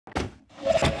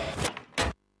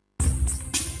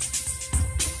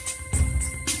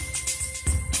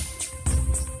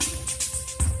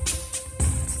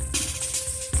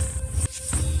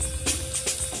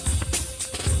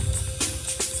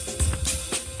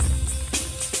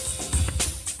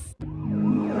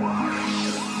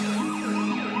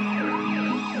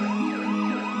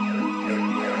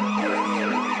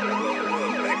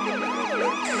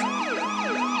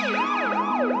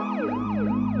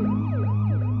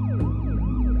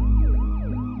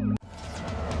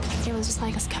was just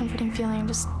like this comforting feeling,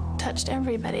 just touched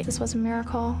everybody. This was a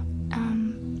miracle.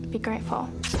 Be grateful.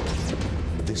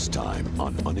 This time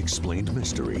on Unexplained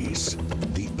Mysteries,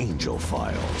 the Angel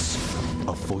Files.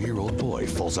 A 4-year-old boy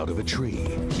falls out of a tree.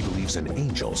 He believes an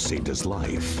angel saved his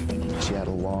life. She had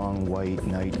a long white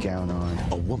nightgown on.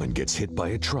 A woman gets hit by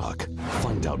a truck.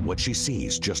 Find out what she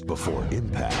sees just before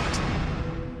impact.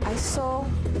 I saw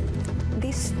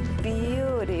this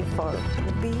beautiful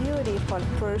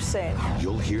person.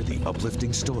 You'll hear the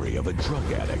uplifting story of a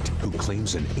drug addict who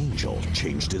claims an angel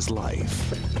changed his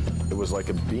life. It was like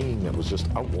a being that was just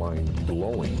outlined,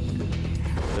 glowing,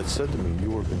 that said to me,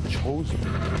 "You have been chosen."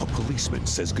 A policeman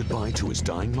says goodbye to his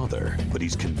dying mother, but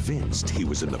he's convinced he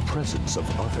was in the presence of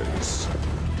others.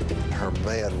 Her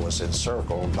bed was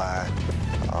encircled by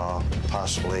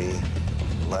possibly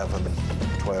 11,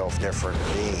 12 different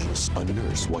beings. A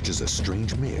nurse watches a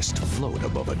strange mist float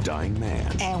above a dying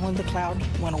man. And when the cloud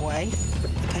went away, the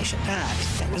patient died.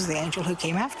 That was the angel who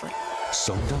came after him.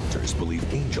 Some doctors believe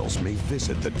angels may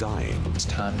visit the dying. It's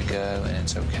time to go, and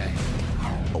it's okay.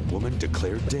 A woman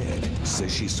declared dead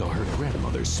says she saw her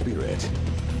grandmother's spirit.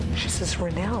 She says,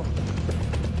 Renelle,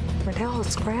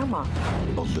 it's Grandma.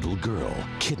 A little girl,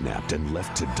 kidnapped and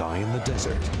left to die in the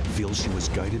desert, feels she was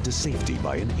guided to safety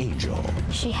by an angel.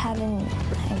 She had a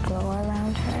glow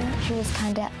around her. She was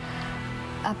kind of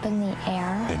up in the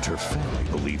air. And her family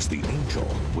believes the angel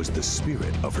was the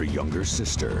spirit of her younger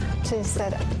sister. She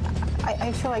said,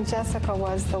 I feel like Jessica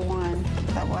was the one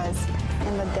that was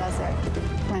in the desert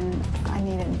when I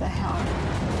needed the help.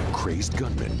 Crazed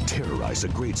gunmen terrorize a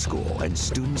grade school, and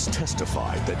students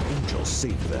testify that angels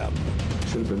saved them.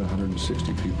 Should have been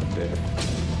 160 people dead.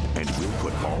 And we'll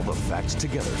put all the facts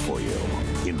together for you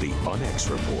in the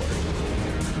Unex Report,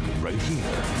 right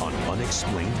here on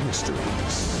Unexplained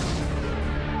Mysteries.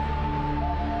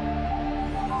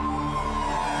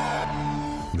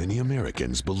 Many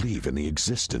Americans believe in the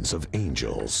existence of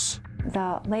angels.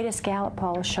 The latest Gallup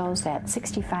poll shows that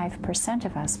 65%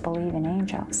 of us believe in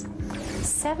angels.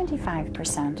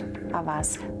 75% of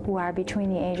us who are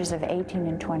between the ages of 18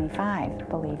 and 25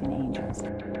 believe in angels.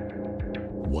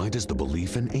 Why does the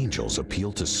belief in angels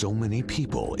appeal to so many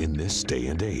people in this day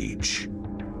and age?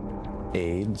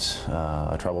 AIDS,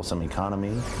 a troublesome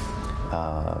economy,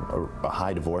 a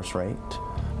high divorce rate,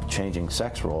 changing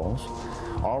sex roles.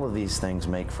 All of these things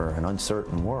make for an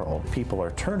uncertain world. People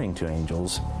are turning to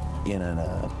angels in an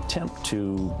attempt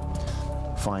to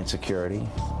find security,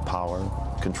 power,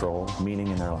 control, meaning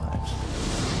in their lives.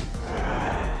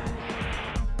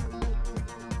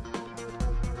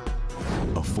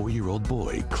 A 4-year-old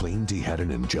boy claimed he had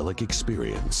an angelic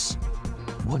experience.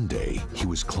 One day, he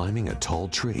was climbing a tall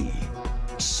tree.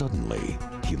 Suddenly,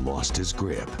 he lost his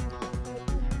grip.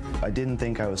 I didn't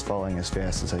think I was falling as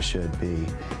fast as I should be,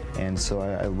 and so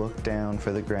I looked down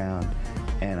for the ground,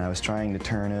 and I was trying to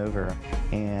turn over,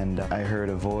 and I heard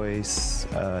a voice,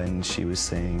 and she was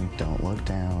saying, "Don't look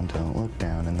down, don't look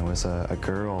down," and there was a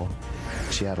girl.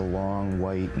 She had a long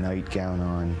white nightgown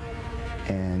on,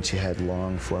 and she had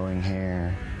long flowing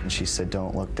hair, and she said,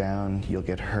 "Don't look down, you'll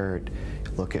get hurt.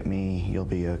 Look at me, you'll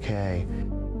be okay."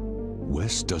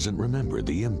 Wes doesn't remember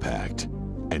the impact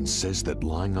and says that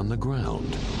lying on the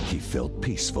ground, he felt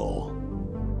peaceful.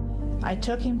 I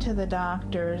took him to the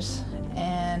doctors,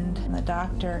 and the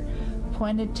doctor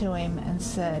pointed to him and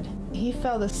said he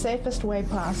fell the safest way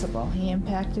possible. He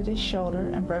impacted his shoulder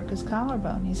and broke his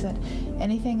collarbone. He said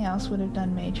anything else would have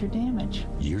done major damage.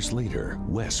 Years later,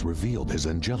 Wes revealed his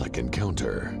angelic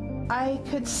encounter. I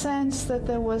could sense that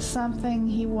there was something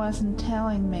he wasn't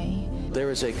telling me. There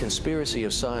is a conspiracy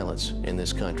of silence in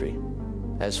this country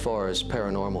as far as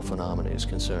paranormal phenomena is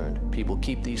concerned. People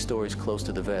keep these stories close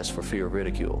to the vest for fear of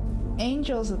ridicule.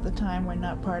 Angels at the time were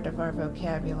not part of our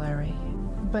vocabulary,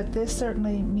 but this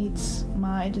certainly meets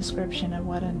my description of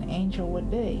what an angel would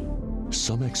be.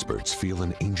 Some experts feel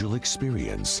an angel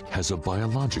experience has a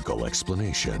biological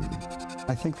explanation.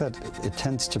 I think that it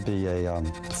tends to be a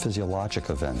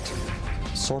physiologic event,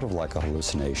 sort of like a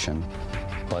hallucination,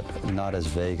 but not as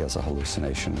vague as a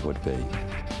hallucination would be.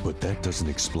 But that doesn't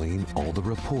explain all the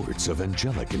reports of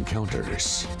angelic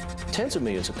encounters. Tens of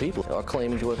millions of people are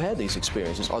claiming to have had these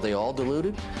experiences. Are they all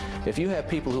deluded? If you have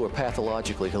people who are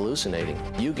pathologically hallucinating,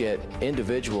 you get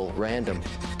individual, random,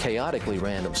 chaotically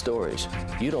random stories.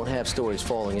 You don't have stories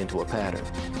falling into a pattern.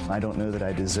 I don't know that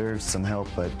I deserved some help,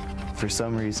 but for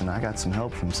some reason I got some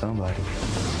help from somebody.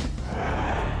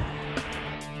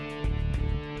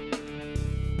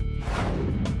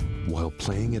 While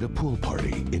playing at a pool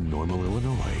party in Normal,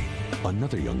 Illinois,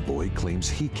 another young boy claims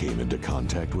he came into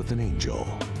contact with an angel.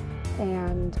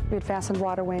 And we had fastened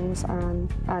water wings on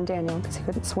Daniel because he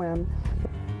couldn't swim.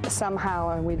 Somehow,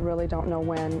 and we really don't know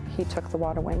when, he took the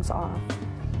water wings off.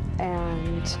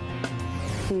 And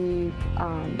he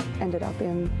ended up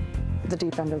in the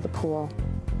deep end of the pool.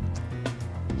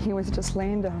 He was just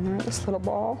laying down there, this little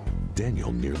ball.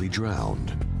 Daniel nearly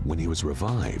drowned. When he was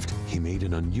revived, he made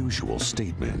an unusual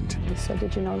statement. He said,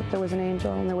 "Did you know that there was an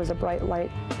angel and there was a bright light,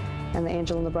 and the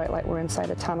angel and the bright light were inside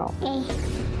a tunnel?" A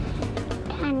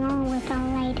tunnel with a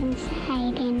light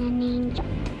inside and an angel.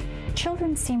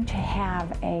 Children seem to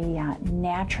have a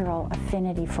natural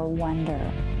affinity for wonder,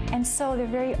 and so they're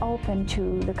very open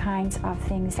to the kinds of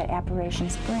things that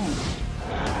apparitions bring.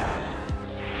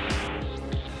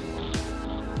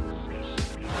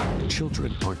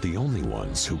 Children aren't the only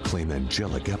ones who claim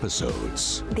angelic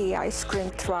episodes. The ice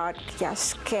cream truck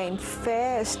just came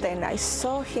fast and I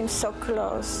saw him so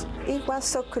close. It was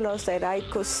so close that I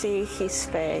could see his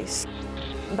face.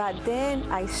 But then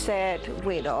I said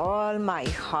with all my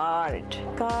heart,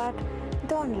 "God,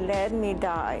 don't let me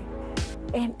die."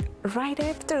 And right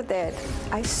after that,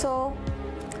 I saw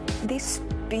this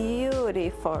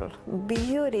beautiful,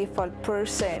 beautiful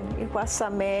person. It was a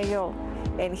male.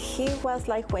 And he was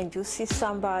like when you see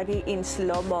somebody in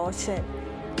slow motion,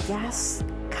 just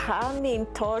coming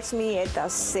towards me at the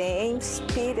same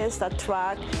speed as the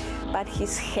truck, but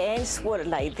his hands were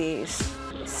like this,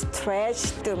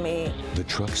 stretched to me. The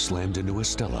truck slammed into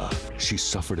Estella. She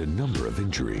suffered a number of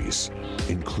injuries,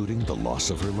 including the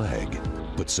loss of her leg,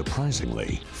 but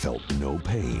surprisingly felt no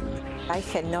pain. I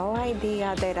had no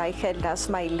idea that I had lost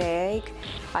my leg.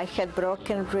 I had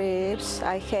broken ribs.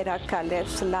 I had a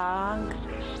collapsed lung.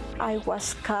 I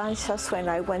was conscious when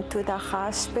I went to the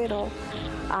hospital.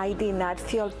 I did not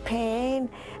feel pain.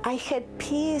 I had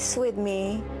peace with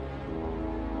me.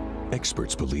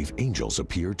 Experts believe angels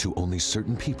appear to only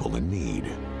certain people in need.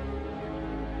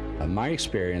 My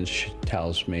experience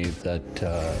tells me that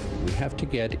we have to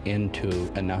get into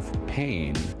enough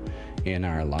pain in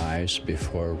our lives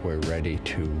before we're ready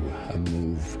to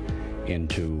move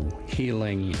into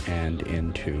healing and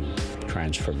into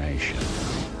transformation.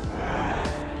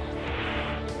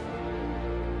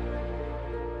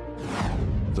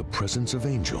 The presence of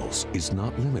angels is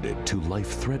not limited to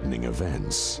life-threatening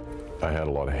events. I had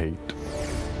a lot of hate.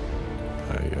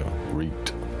 I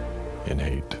reeked in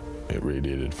hate. It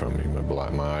radiated from me.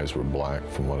 My eyes were black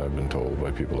from what I've been told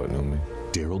by people that know me.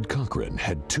 Daryl Cochran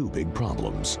had two big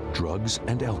problems, drugs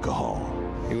and alcohol.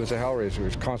 He was a hellraiser. He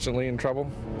was constantly in trouble.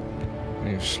 And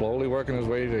he was slowly working his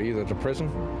way to either to prison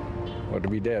or to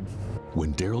be dead.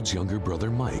 When Daryl's younger brother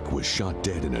Mike was shot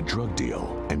dead in a drug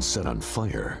deal and set on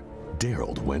fire,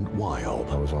 Daryl went wild.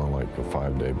 I was on like a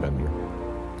 5-day bender,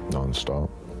 nonstop.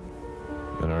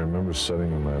 And I remember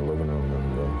sitting in my living room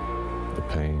and the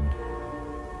pain,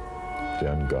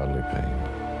 the ungodly pain.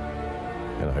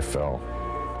 And I fell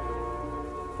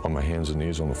on my hands and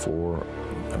knees on the floor,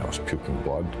 and I was puking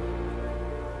blood.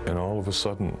 And all of a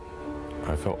sudden,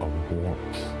 I felt a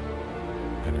warmth,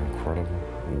 an incredible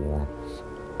warmth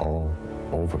all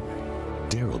over me.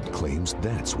 Daryl claims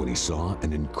that's when he saw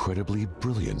an incredibly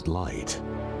brilliant light.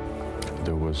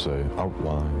 There was an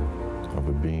outline of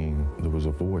a being. There was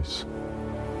a voice.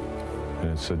 And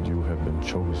it said, "You have been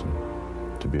chosen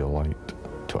to be a light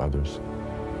to others."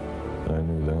 And I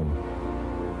knew then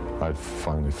I'd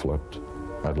finally flipped.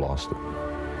 I'd lost it,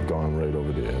 gone right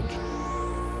over the edge.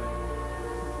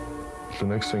 The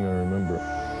next thing I remember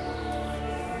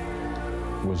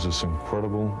was this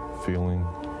incredible feeling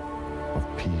of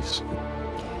peace.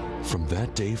 From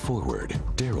that day forward,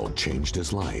 Daryl changed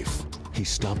his life. He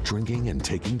stopped drinking and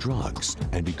taking drugs,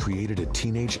 and he created a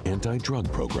teenage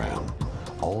anti-drug program.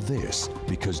 All this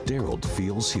because Daryl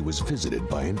feels he was visited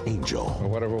by an angel. Or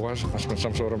whatever it was, must have been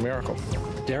some sort of miracle.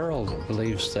 Daryl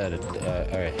believes that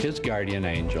his guardian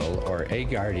angel or a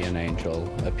guardian angel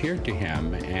appeared to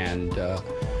him and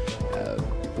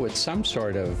with some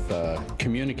sort of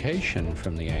communication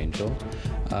from the angel,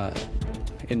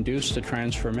 induced a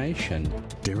transformation.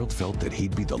 Daryl felt that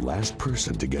he'd be the last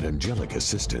person to get angelic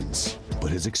assistance, but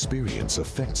his experience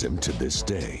affects him to this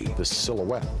day. This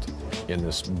silhouette in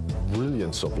this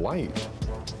brilliance of light,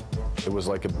 it was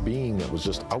like a being that was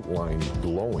just outlined,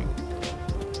 glowing,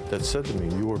 that said to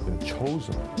me, "You have been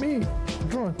chosen." Me,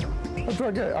 a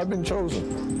drug guy, I've been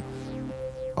chosen.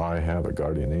 I have a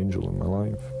guardian angel in my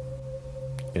life,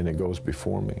 and it goes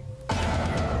before me.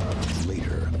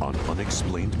 Later on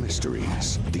Unexplained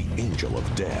Mysteries, the Angel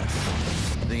of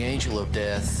Death. The Angel of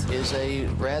Death is a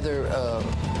rather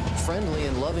friendly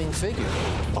and loving figure.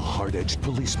 A hard-edged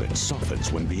policeman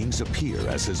softens when beings appear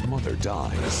as his mother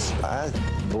dies. I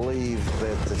believe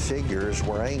that the figures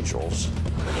were angels.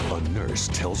 A nurse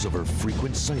tells of her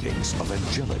frequent sightings of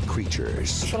angelic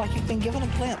creatures. I feel like you've been given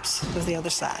a glimpse of the other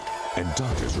side. And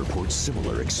doctors report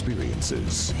similar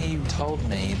experiences. He told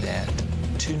me that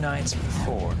 2 nights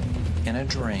before, in a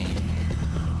dream,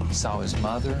 he saw his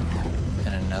mother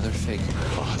and another figure.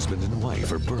 A husband and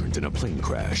wife are burned in a plane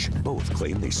crash. Both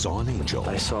claim they saw an angel.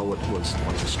 I saw what was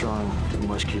like a strong,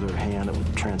 muscular hand that was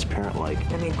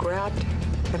transparent-like. And he grabbed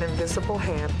an invisible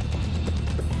hand,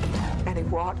 and he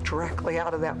walked directly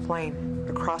out of that plane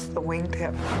across the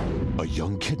wingtip. A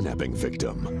young kidnapping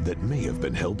victim that may have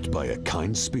been helped by a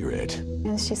kind spirit.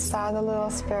 And she saw the little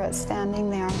spirit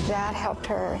standing there. That helped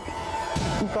her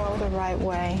go the right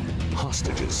way.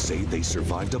 Hostages say they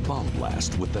survived a bomb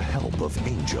blast with the help of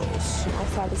angels. I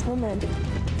saw this woman,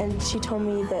 and she told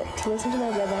me that to listen to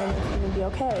my brother and it would be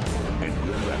okay. And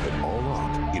we'll wrap it all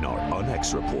up in our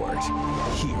Unex report,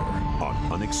 here on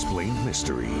Unexplained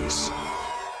Mysteries.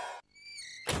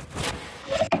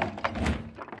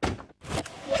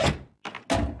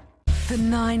 For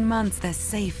 9 months, they're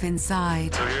safe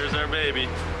inside. So here's our baby.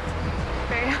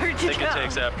 Very hard to I think it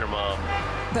takes after mom.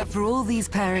 But for all these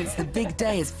parents, the big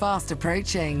day is fast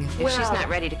approaching. If she's not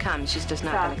ready to come, she's just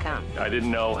not going to come. I didn't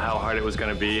know how hard it was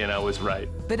going to be, and I was right.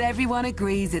 But everyone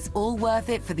agrees it's all worth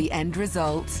it for the end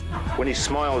result. When he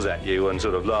smiles at you and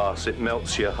sort of laughs, it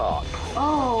melts your heart.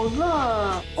 Oh,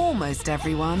 look. Almost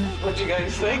everyone. What do you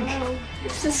guys think?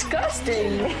 It's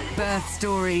disgusting. Birth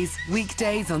stories,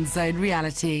 weekdays on Zone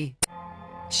Reality.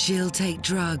 She'll take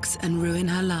drugs and ruin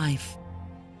her life.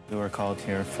 We were called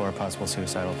here for a possible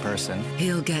suicidal person.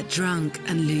 He'll get drunk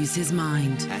and lose his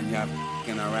mind. And you're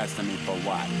gonna arrest me for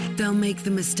what? They'll make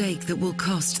the mistake that will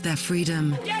cost their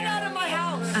freedom. Get out of my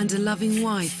house! And a loving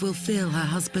wife will feel her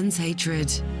husband's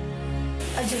hatred.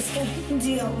 I just can't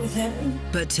deal with it.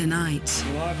 But tonight,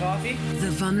 You want a coffee? the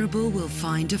vulnerable will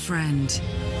find a friend.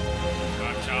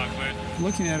 Hot chocolate.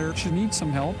 Looking at her, she needs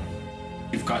some help.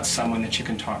 You've got someone that you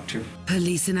can talk to.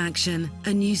 Police in Action,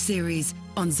 a new series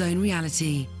on Zone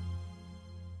Reality.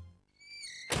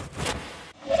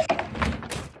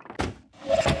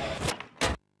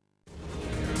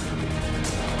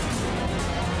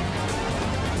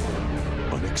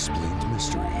 Unexplained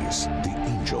Mysteries, The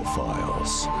Angel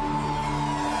Files.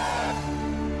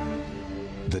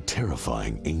 The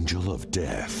terrifying Angel of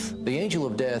Death. The Angel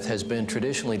of Death has been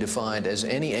traditionally defined as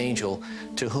any angel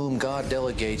to whom God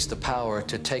delegates the power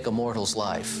to take a mortal's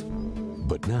life.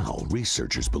 But now,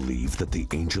 researchers believe that the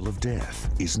Angel of Death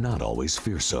is not always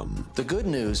fearsome. The good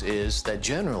news is that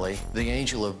generally, the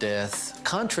Angel of Death,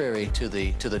 contrary to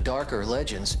the darker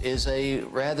legends, is a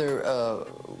rather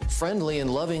friendly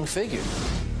and loving figure.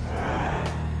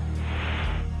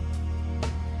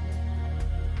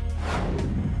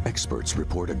 Experts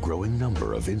report a growing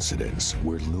number of incidents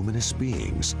where luminous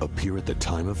beings appear at the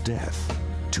time of death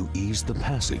to ease the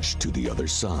passage to the other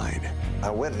side.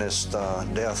 I witnessed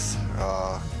death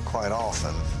quite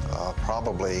often,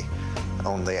 probably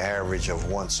on the average of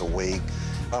once a week.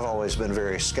 I've always been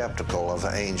very skeptical of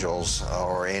angels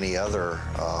or any other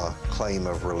claim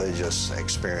of religious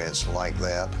experience like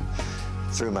that.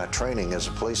 Through my training as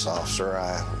a police officer,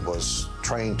 I was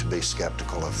trained to be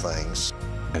skeptical of things.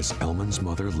 As Elman's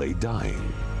mother lay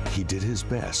dying, he did his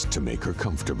best to make her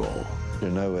comfortable. To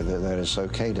know that it's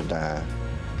okay to die.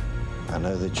 I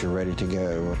know that you're ready to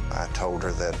go. I told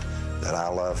her that I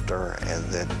loved her and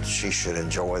that she should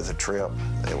enjoy the trip.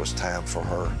 It was time for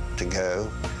her to go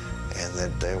and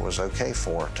that it was okay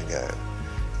for her to go.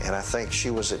 And I think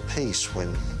she was at peace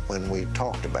when we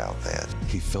talked about that.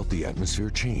 He felt the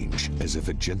atmosphere change as if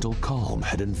a gentle calm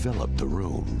had enveloped the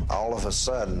room. All of a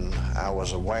sudden, I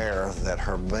was aware that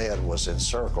her bed was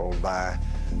encircled by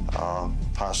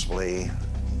possibly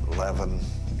 11,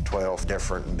 12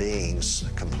 different beings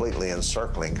completely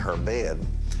encircling her bed.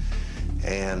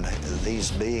 And these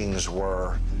beings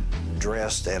were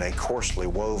dressed in a coarsely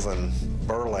woven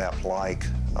burlap-like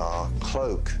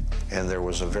cloak, and there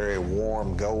was a very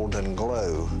warm golden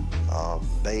glow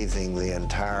bathing the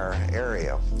entire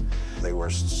area. They were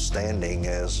standing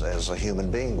as a human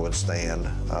being would stand.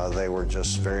 They were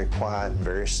just very quiet and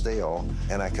very still,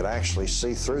 and I could actually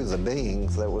see through the being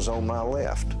that was on my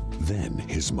left. Then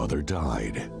his mother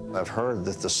died. I've heard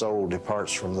that the soul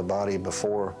departs from the body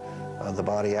before the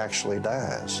body actually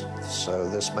dies. So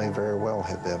this may very well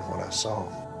have been what I saw.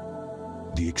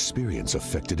 The experience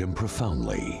affected him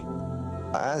profoundly.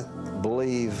 I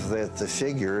believe that the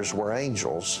figures were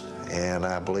angels, and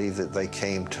I believe that they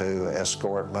came to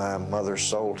escort my mother's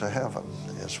soul to heaven.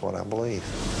 That's what I believe.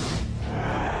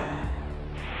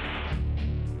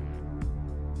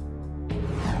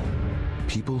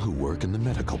 People who work in the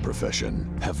medical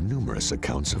profession have numerous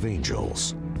accounts of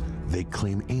angels. They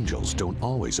claim angels don't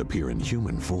always appear in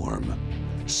human form.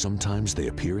 Sometimes they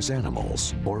appear as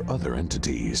animals or other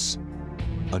entities.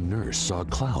 A nurse saw a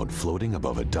cloud floating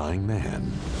above a dying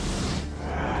man.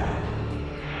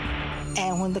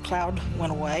 And when the cloud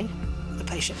went away, the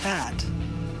patient died.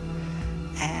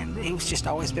 And it was just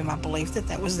always been my belief that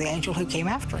that was the angel who came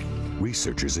after him.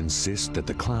 Researchers insist that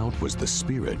the cloud was the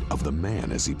spirit of the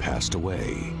man as he passed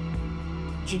away.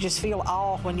 You just feel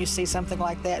awe when you see something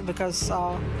like that because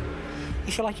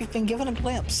you feel like you've been given a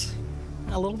glimpse,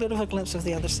 a little bit of a glimpse of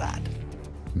the other side.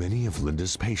 Many of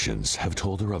Linda's patients have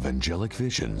told her of angelic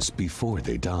visions before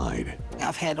they died.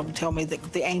 I've had them tell me that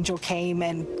the angel came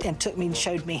and took me and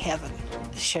showed me heaven,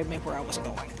 showed me where I was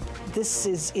going. This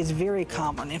is very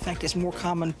common. In fact, it's more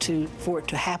common for it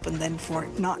to happen than for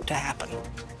it not to happen.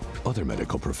 Other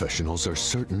medical professionals are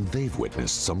certain they've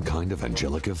witnessed some kind of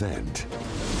angelic event.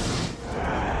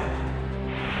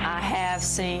 I have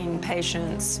seen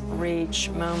patients reach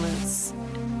moments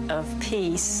of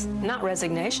peace, not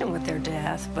resignation with their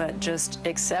death, but just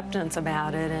acceptance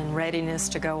about it and readiness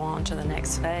to go on to the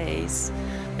next phase.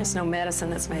 There's no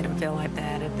medicine that's made them feel like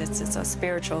that. It's a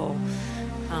spiritual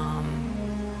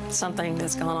something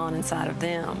that's gone on inside of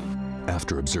them.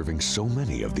 After observing so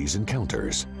many of these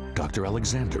encounters, Dr.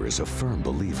 Alexander is a firm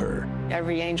believer.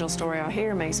 Every angel story I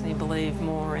hear makes me believe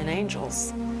more in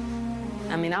angels.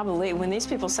 I mean, I believe when these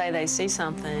people say they see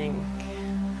something,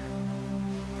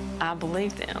 I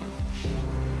believe them.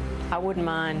 I wouldn't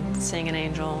mind seeing an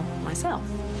angel myself.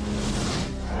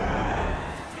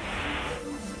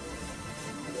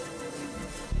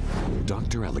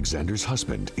 Dr. Alexander's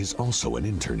husband is also an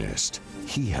internist.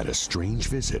 He had a strange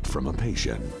visit from a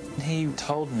patient. He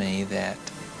told me that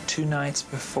 2 nights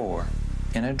before,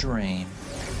 in a dream,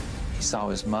 he saw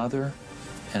his mother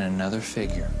and another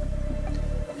figure.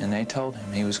 And they told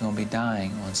him he was going to be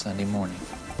dying on Sunday morning.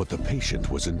 But the patient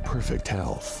was in perfect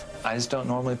health. I just don't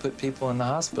normally put people in the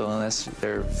hospital unless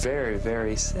they're very,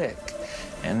 very sick.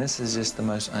 And this is just the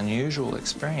most unusual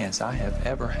experience I have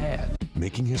ever had.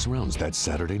 Making his rounds that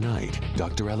Saturday night,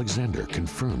 Dr. Alexander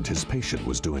confirmed his patient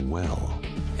was doing well.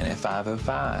 And at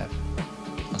 5:05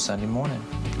 on Sunday morning,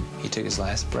 he took his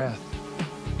last breath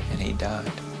and he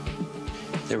died.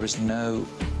 There was no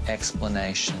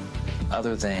explanation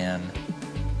other than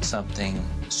something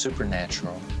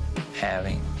supernatural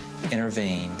having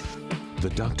intervened. The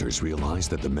doctors realize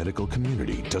that the medical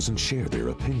community doesn't share their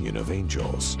opinion of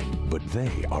angels, but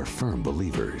they are firm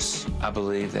believers. I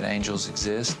believe that angels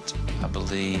exist. I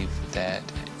believe that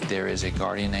there is a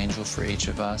guardian angel for each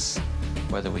of us,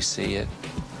 whether we see it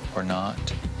or not.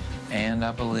 And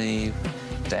I believe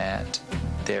that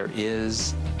there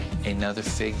is another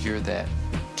figure that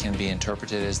can be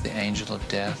interpreted as the angel of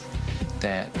death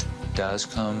that does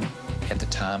come at the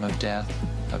time of death,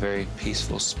 a very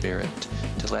peaceful spirit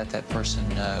to let that person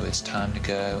know it's time to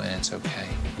go and it's okay.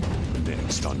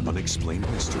 Next on Unexplained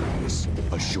Mysteries,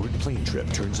 a short plane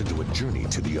trip turns into a journey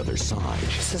to the other side.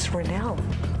 She says, Renelle,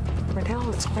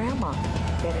 it's Grandma.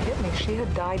 And it hit me. She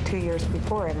had died 2 years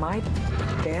before. Am I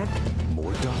dead?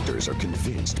 More doctors are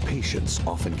convinced patients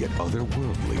often get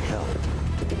otherworldly help.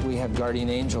 We have guardian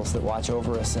angels that watch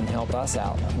over us and help us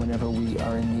out whenever we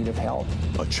are in need of help.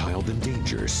 A child in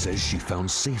danger says she found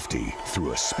safety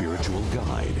through a spiritual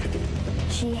guide.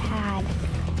 She had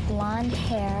blonde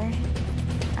hair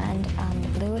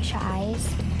and bluish eyes,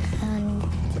 and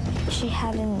she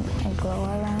had a glow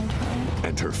around her.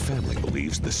 And her family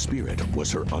believes the spirit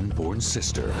was her unborn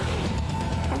sister.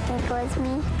 I think it was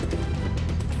me.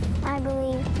 I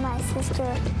believe my sister,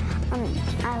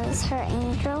 I was her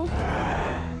angel.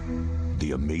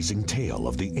 The amazing tale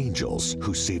of the angels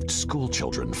who saved school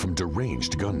children from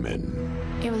deranged gunmen.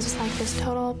 It was just like this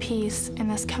total peace and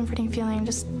this comforting feeling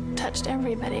just touched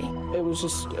everybody. It was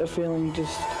just a feeling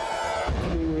just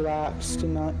to be relaxed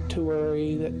and not to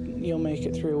worry that you'll make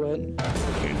it through it.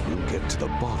 And we'll get to the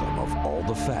bottom of all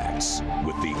the facts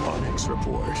with the Unex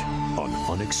Report on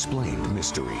Unexplained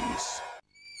Mysteries.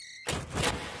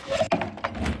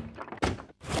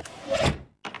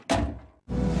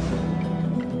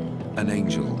 An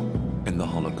angel in the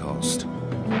Holocaust.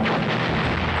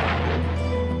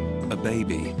 A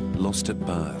baby lost at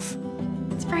birth.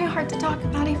 It's very hard to talk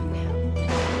about even now.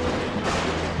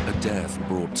 A death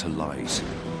brought to light.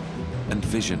 And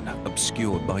vision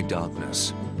obscured by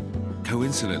darkness.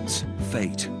 Coincidence,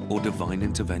 fate, or divine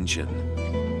intervention?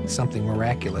 something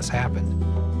miraculous happened.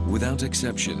 Without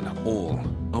exception, all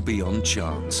are beyond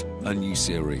chance. A new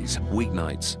series,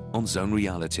 weeknights on Zone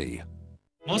Reality.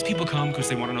 Most people come because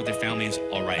they want to know if their family is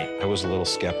all right. I was a little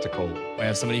skeptical. I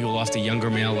have somebody who lost a younger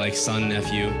male, like son,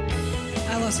 nephew.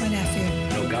 I lost my nephew.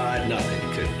 No God,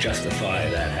 nothing could justify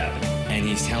that happening. And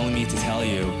he's telling me to tell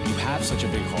you, you have such a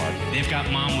big heart. They've got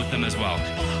mom with them as well.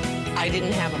 I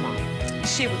didn't have a mom.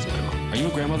 She was my mom. Are you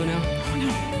a grandmother now? Oh,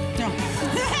 no.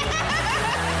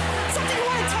 Something you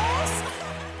want to tell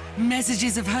us?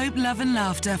 Messages of hope, love and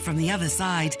laughter from the other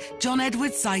side. John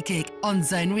Edwards Psychic on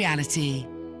Zone Reality.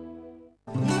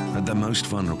 At their most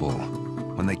vulnerable,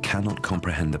 when they cannot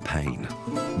comprehend the pain,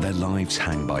 their lives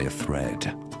hang by a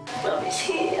thread. Mommy's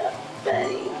here,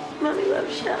 Daddy. Mommy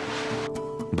loves you.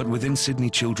 But within Sydney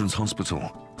Children's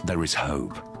Hospital, there is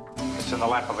hope. It's in the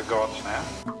lap of the gods now.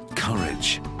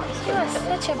 Courage. You are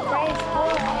such a brave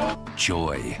boy.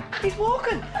 Joy. He's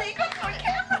walking. He got my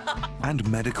camera. And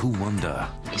medical wonder.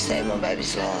 You saved my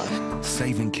baby's life.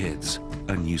 Saving Kids,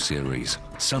 a new series.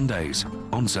 Sundays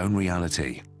on Zone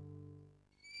Reality.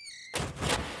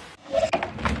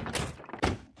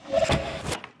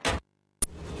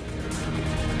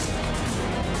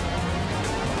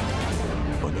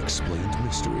 Unexplained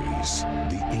Mysteries,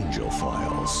 The Angel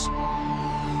Files.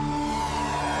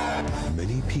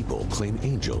 Many people claim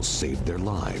angels saved their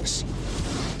lives.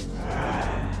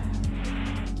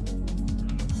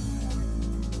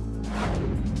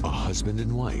 A husband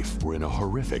and wife were in a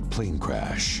horrific plane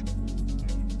crash.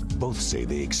 Both say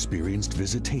they experienced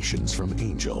visitations from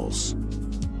angels.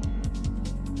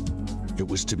 It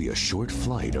was to be a short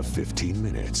flight of 15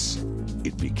 minutes.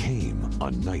 It became a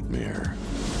nightmare.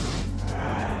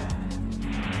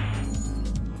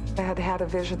 I had had a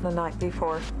vision the night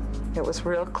before. It was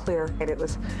real clear. It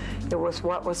was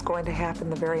what was going to happen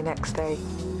the very next day.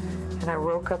 And I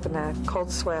woke up in a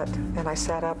cold sweat, and I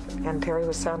sat up, and Terry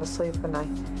was sound asleep, and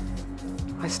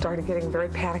I started getting very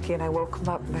panicky, and I woke him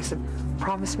up, and I said,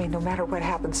 promise me no matter what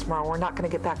happens tomorrow, we're not going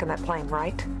to get back in that plane,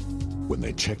 right? When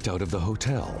they checked out of the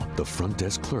hotel, the front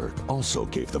desk clerk also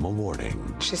gave them a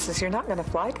warning. She says, you're not going to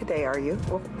fly today, are you?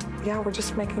 Well, yeah, we're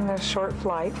just making a short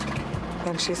flight.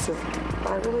 And she said,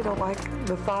 I really don't like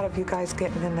the thought of you guys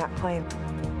getting in that plane.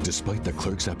 Despite the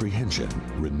clerk's apprehension,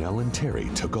 Renell and Terry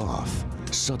took off.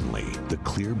 Suddenly, the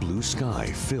clear blue sky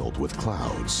filled with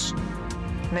clouds.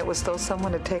 And it was though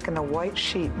someone had taken a white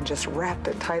sheet and just wrapped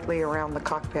it tightly around the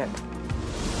cockpit.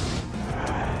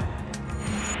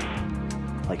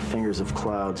 Like fingers of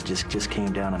clouds just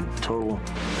came down in total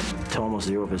to almost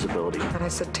zero visibility. And I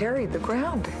said, Terry, the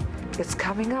ground, it's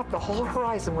coming up. The whole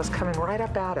horizon was coming right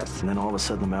up at us. And then all of a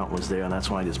sudden the mountain was there, and that's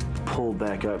when I just pulled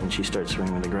back up and she started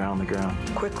screaming, the ground.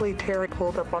 Quickly, Terry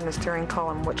pulled up on the steering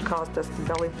column, which caused us to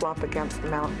belly flop against the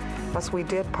mountain. As we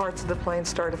did, parts of the plane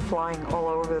started flying all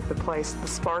over the place. The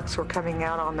sparks were coming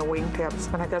out on the wingtips.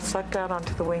 When I got sucked out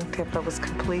onto the wingtip, I was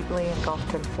completely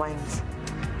engulfed in flames.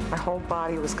 My whole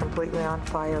body was completely on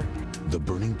fire. The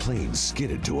burning plane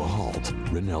skidded to a halt.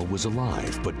 Renell was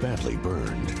alive but badly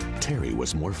burned. Terry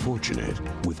was more fortunate,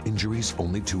 with injuries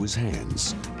only to his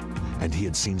hands. And he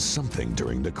had seen something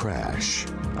during the crash.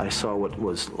 I saw what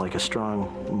was like a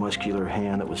strong, muscular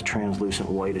hand that was translucent,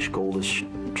 whitish, goldish,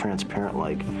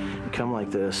 transparent-like, come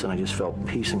like this, and I just felt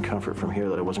peace and comfort from here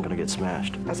that I wasn't going to get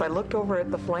smashed. As I looked over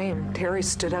at the flame, Terry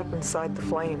stood up inside the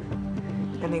flame,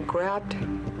 and he grabbed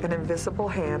an invisible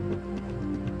hand,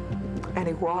 and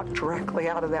he walked directly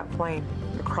out of that plane,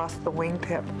 across the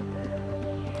wingtip.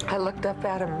 I looked up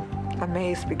at him,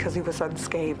 amazed because he was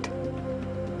unscathed.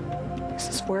 He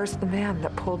says, where's the man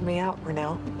that pulled me out,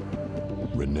 Renell?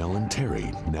 Renell and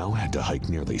Terry now had to hike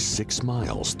nearly 6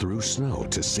 miles through snow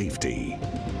to safety.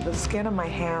 The skin of my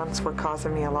hands were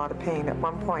causing me a lot of pain. At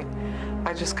one point,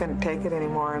 I just couldn't take it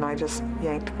anymore, and I just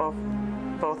yanked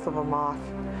both of them off,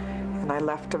 and I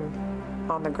left them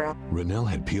on the ground. Renell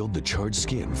had peeled the charred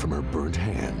skin from her burnt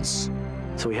hands.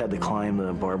 So we had to climb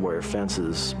the barbed wire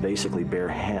fences, basically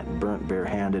burnt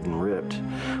barehanded and ripped,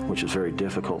 which was very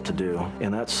difficult to do.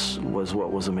 And was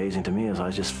what was amazing to me is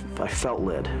I felt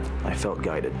led. I felt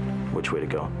guided which way to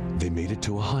go. They made it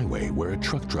to a highway where a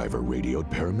truck driver radioed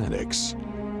paramedics.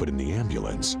 But in the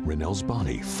ambulance, Renell's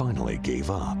body finally gave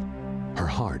up. Her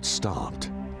heart stopped.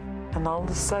 And all of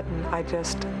a sudden, I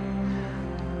just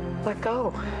let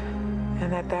go.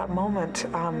 And at that moment,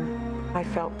 I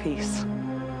felt peace.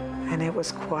 And it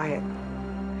was quiet.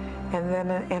 And then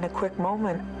in a quick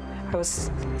moment, I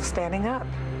was standing up.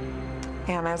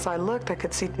 And as I looked, I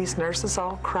could see these nurses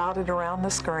all crowded around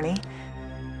this gurney.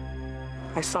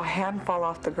 I saw a hand fall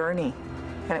off the gurney,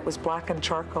 and it was black and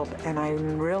charcoal, and I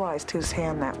realized whose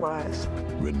hand that was.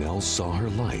 Rennell saw her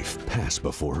life pass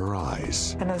before her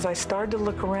eyes. And as I started to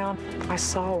look around, I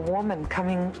saw a woman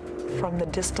coming from the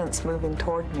distance moving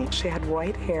toward me. She had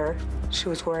white hair. She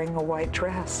was wearing a white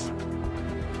dress.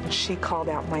 And she called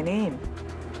out my name.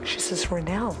 She says,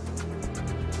 Rennell.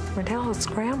 Rennell, it's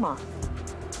Grandma.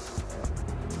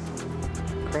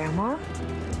 Grandma?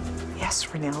 Yes,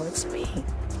 Rennell, it's me.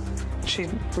 She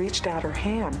reached out her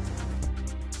hand.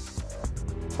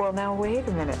 Well, now wait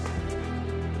a minute.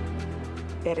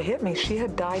 It hit me. She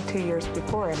had died 2 years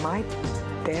before. Am I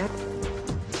dead?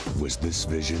 Was this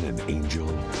vision an angel?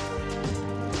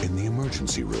 In the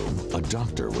emergency room, a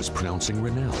doctor was pronouncing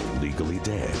Rennell legally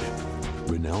dead.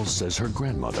 Rennell says her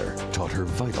grandmother taught her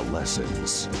vital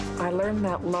lessons. I learned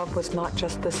that love was not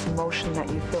just this emotion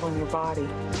that you feel in your body.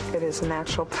 It is an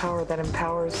actual power that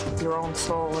empowers your own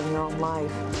soul and your own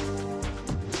life.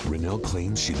 Rennell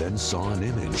claims she then saw an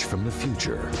image from the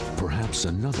future, perhaps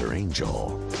another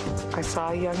angel. I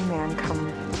saw a young man come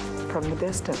from the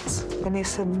distance, and he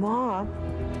said, Mom,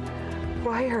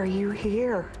 why are you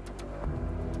here?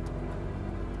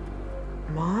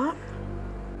 Mom?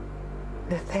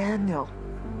 Nathaniel.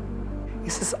 He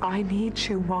says, I need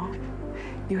you, Mom.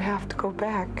 You have to go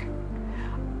back.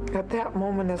 At that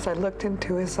moment, as I looked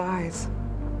into his eyes,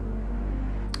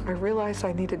 I realized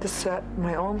I needed to set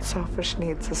my own selfish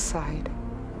needs aside.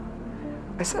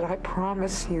 I said, I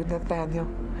promise you, Nathaniel,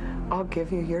 I'll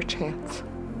give you your chance.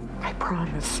 I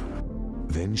promise.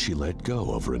 Then she let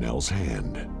go of Rennell's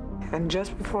hand. And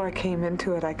just before I came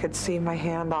into it, I could see my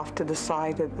hand off to the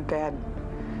side of the bed.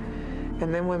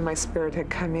 And then when my spirit had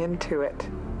come into it,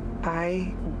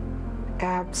 I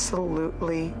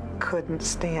absolutely couldn't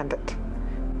stand it.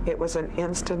 It was an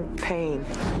instant pain.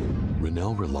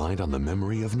 Rennell relied on the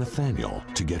memory of Nathaniel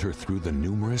to get her through the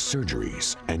numerous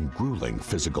surgeries and grueling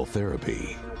physical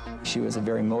therapy. She was a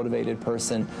very motivated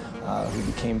person who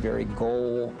became very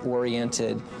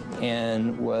goal-oriented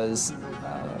and was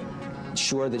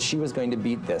sure that she was going to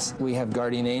beat this. We have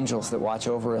guardian angels that watch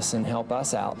over us and help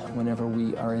us out whenever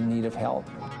we are in need of help.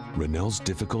 Rennell's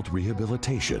difficult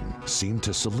rehabilitation seemed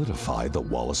to solidify the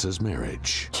Wallace's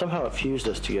marriage. Somehow it fused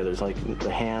us together. It's like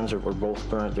the hands were both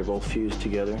burnt, they're both fused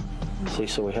together. See,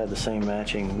 so we had the same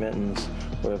matching mittens,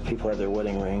 where people had their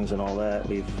wedding rings and all that.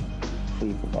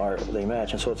 They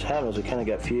match, and so what's happened is we kind of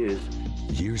got fused.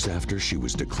 Years after she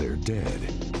was declared dead,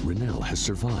 Rennell has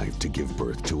survived to give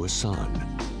birth to a son.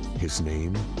 His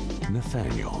name,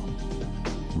 Nathaniel.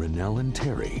 Rennell and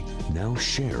Terry now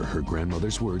share her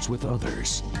grandmother's words with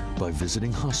others by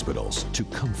visiting hospitals to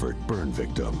comfort burn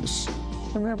victims.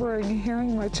 Remembering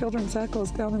hearing my children's echoes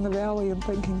down in the valley and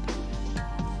thinking,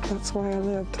 that's why I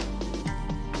lived.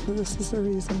 This is the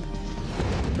reason.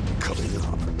 Coming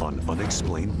up on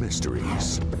Unexplained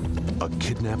Mysteries, a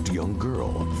kidnapped young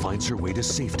girl finds her way to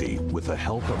safety with the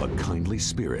help of a kindly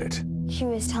spirit. She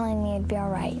was telling me it'd be all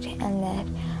right and that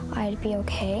I'd be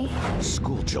okay.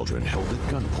 School children held at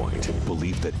gunpoint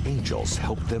believe that angels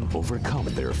help them overcome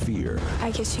their fear.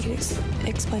 I guess you could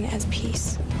explain it as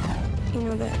peace. You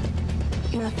know that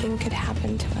nothing could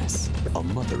happen to us. A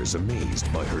mother is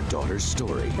amazed by her daughter's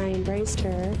story. I embraced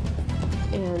her,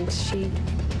 and she,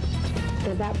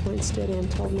 at that point, stood and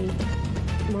told me,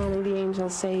 Mommy, the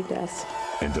angels saved us.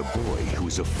 And a boy who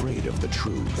is afraid of the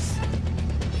truth.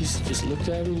 He just looked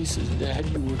at me and he says, Dad,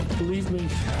 you would believe me?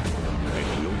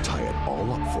 And we'll tie it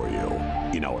all up for you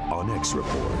in our Onyx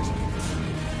Report.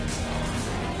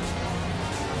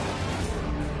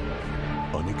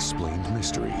 Unexplained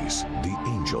Mysteries, The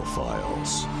Angel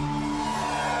Files.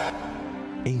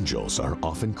 Angels are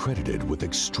often credited with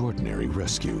extraordinary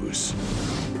rescues.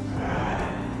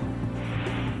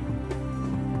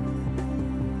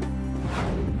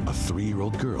 A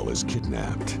 3-year-old girl is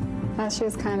kidnapped. She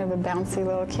was kind of a bouncy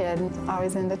little kid,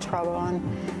 always into trouble and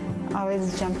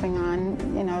always jumping on,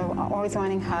 you know, always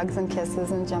wanting hugs and kisses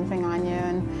and jumping on you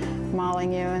and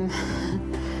mauling you, and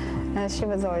she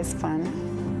was always fun.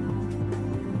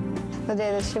 The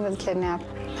day that she was kidnapped,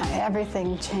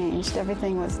 everything changed.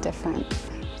 Everything was different.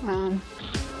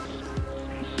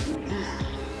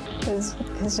 It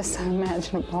was just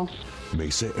unimaginable.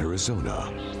 Mesa,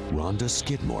 Arizona, Rhonda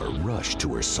Skidmore rushed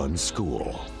to her son's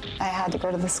school. I had to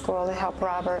go to the school to help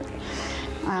Robert.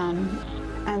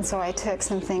 And so I took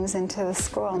some things into the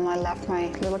school and I left my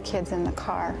little kids in the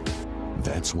car.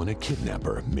 That's when a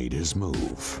kidnapper made his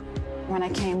move. When I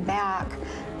came back,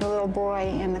 the little boy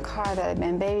in the car that I'd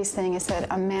been babysitting, it said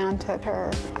a man took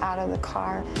her out of the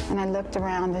car. And I looked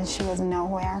around and she was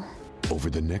nowhere. Over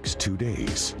the next 2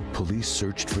 days, police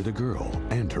searched for the girl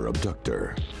and her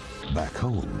abductor. Back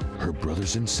home, her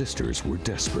brothers and sisters were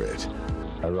desperate.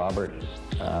 Robert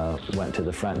went to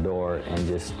the front door and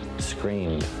just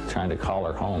screamed, trying to call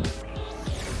her home.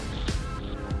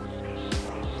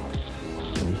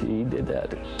 And he did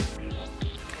that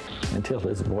until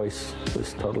his voice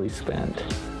was totally spent.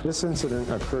 This incident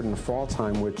occurred in fall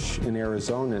time, which in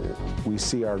Arizona we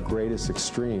see our greatest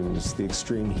extremes, the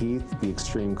extreme heat, the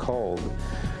extreme cold.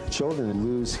 Children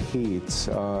lose heat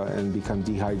and become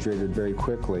dehydrated very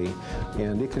quickly,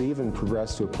 and it could even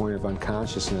progress to a point of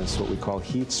unconsciousness, what we call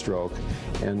heat stroke,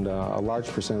 and a large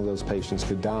percent of those patients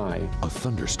could die. A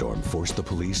thunderstorm forced the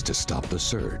police to stop the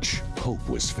search. Hope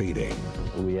was fading.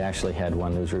 We actually had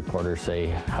one news reporter say,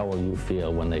 "How will you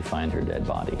feel when they find her dead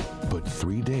body?" But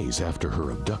 3 days after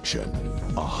her abduction,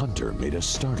 a hunter made a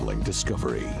startling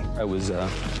discovery. I was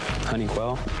hunting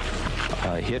quail,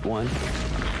 hit one.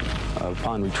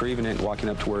 Upon retrieving it, walking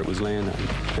up to where it was laying, I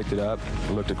picked it up,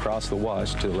 looked across the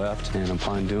wash to the left, and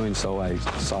upon doing so, I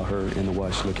saw her in the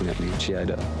wash looking at me. She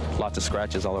had lots of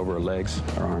scratches all over her legs,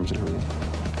 her arms, and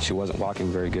everything. She wasn't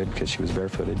walking very good because she was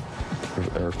barefooted.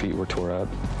 Her feet were tore up,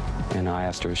 and I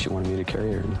asked her if she wanted me to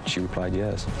carry her, and she replied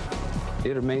yes.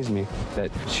 It amazed me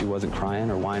that she wasn't crying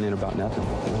or whining about nothing.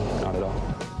 No, not at all.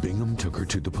 Bingham took her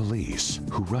to the police,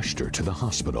 who rushed her to the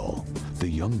hospital. The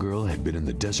young girl had been in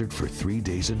the desert for 3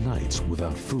 days and nights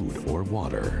without food or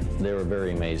water. They were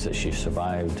very amazed that she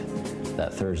survived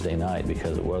that Thursday night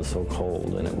because it was so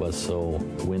cold and it was so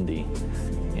windy.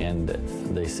 And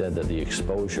they said that the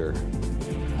exposure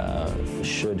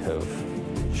should have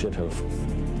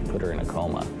put her in a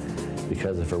coma.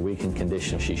 Because of her weakened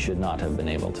condition, she should not have been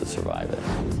able to survive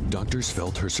it. Doctors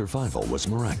felt her survival was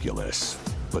miraculous,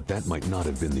 but that might not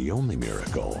have been the only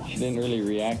miracle. She didn't really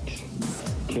react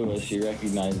to us. She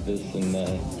recognized us and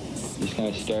just kind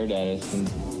of stared at us. And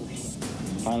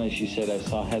finally she said, "I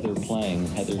saw Heather playing."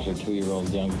 Heather's her 2-year-old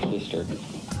younger sister.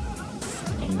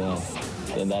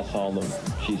 And that's all that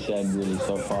she said really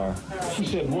so far. She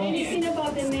said what? Anything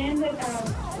about the man that...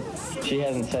 She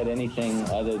hasn't said anything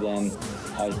other than,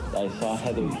 I saw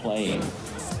Heather playing.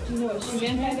 Do you know what she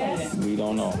meant by that? We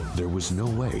don't know. There was no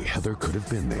way Heather could have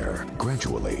been there.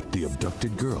 Gradually, the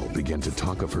abducted girl began to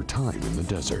talk of her time in the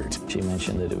desert. She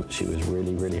mentioned that she was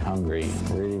really, really hungry,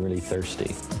 really, really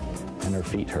thirsty, and her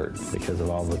feet hurt because of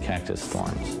all the cactus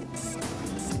thorns.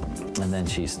 And then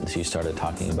she started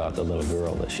talking about the little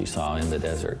girl that she saw in the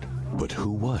desert. But who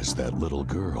was that little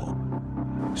girl?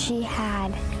 She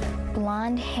had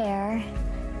blonde hair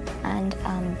and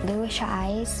bluish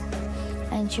eyes,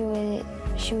 and she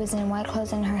was in white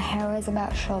clothes, and her hair was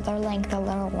about shoulder length, a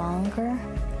little longer.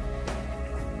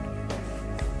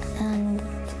 And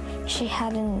she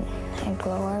had a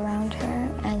glow around her,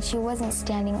 and she wasn't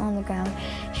standing on the ground.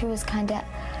 She was kind of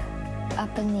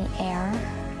up in the air.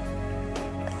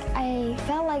 I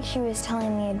felt like she was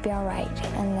telling me I'd be all right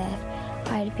and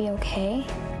that I'd be okay.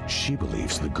 She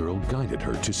believes the girl guided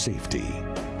her to safety.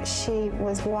 She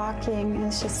was walking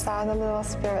and she saw the little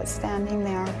spirit standing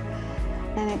there,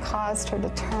 and it caused her to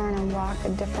turn and walk a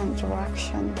different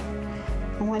direction.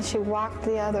 And when she walked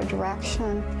the other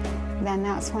direction, then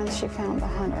that's when she found the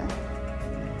hunter.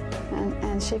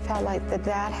 And she felt like the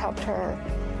dad helped her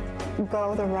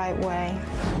go the right way.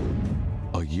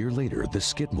 A year later, the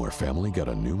Skidmore family got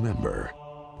a new member,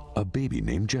 a baby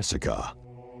named Jessica.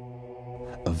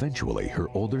 Eventually, her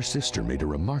older sister made a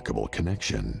remarkable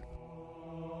connection.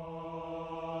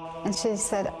 And she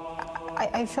said,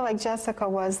 I feel like Jessica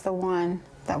was the one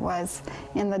that was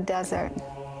in the desert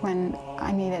when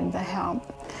I needed the help.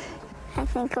 I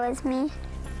think it was me.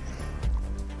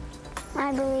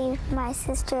 I believe my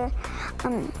sister,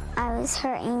 I was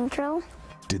her angel.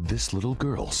 Did this little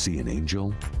girl see an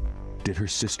angel? Did her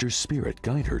sister's spirit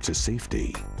guide her to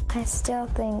safety? I still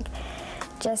think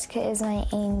Jessica is my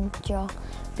angel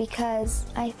because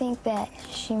I think that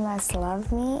she must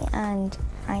love me, and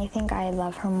I think I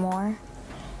love her more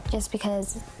just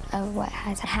because of what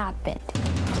has happened.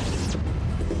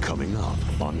 Coming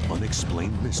up on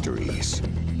Unexplained Mysteries,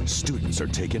 students are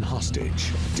taken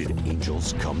hostage. Did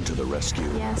angels come to the rescue?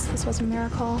 Yes, this was a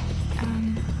miracle.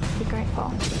 Be grateful.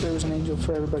 There was an angel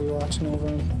for everybody watching over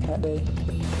him that day.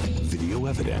 Video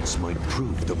evidence might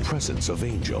prove the presence of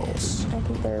angels. I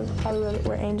think there probably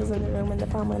were angels in the room when the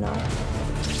phone went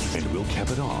off. And we'll cap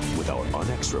it off with our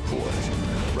Unex report,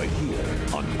 right here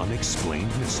on Unexplained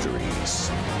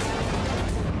Mysteries.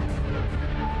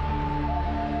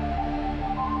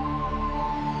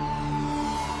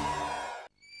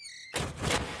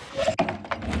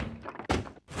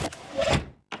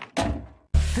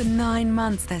 For 9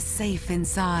 months, they're safe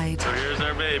inside. So here's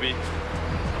our baby.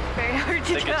 Very hard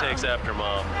to I think it takes after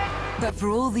mom. But for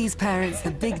all these parents, the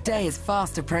big day is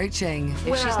fast approaching.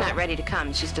 If she's not ready to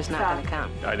come, she's just not going to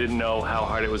come. I didn't know how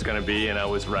hard it was going to be, and I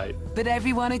was right. But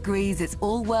everyone agrees it's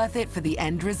all worth it for the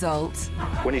end result.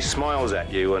 When he smiles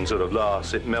at you and sort of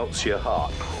laughs, it melts your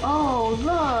heart. Oh,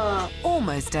 look.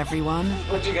 Almost everyone.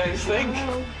 What do you guys think?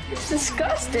 It's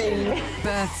disgusting.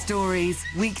 Birth Stories,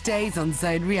 weekdays on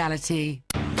Zone Reality.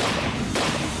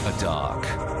 A dark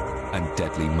and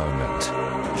deadly moment.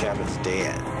 Kevin's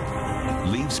dead.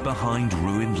 Leaves behind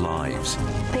ruined lives.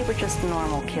 They were just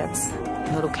normal kids.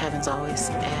 Little Kevin's always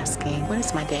asking, when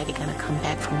is my daddy going to come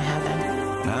back from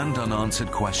heaven? And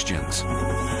unanswered questions.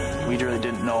 We really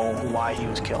didn't know why he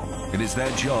was killed. It is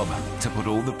their job to put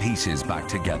all the pieces back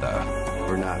together.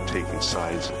 We're not taking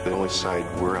sides. The only side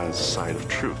we're on is the side of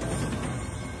truth.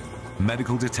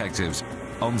 Medical Detectives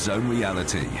on Zone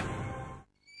Reality.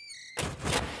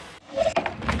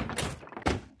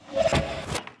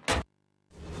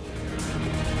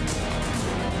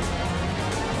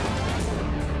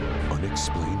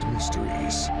 Unexplained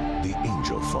Mysteries, The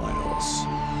Angel Files.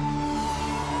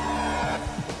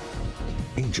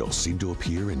 Angels seem to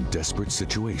appear in desperate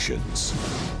situations.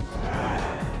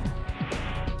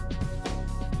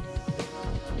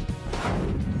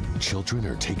 Children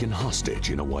are taken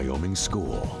hostage in a Wyoming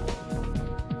school.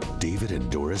 David and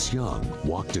Doris Young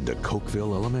walked into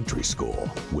Cokeville Elementary School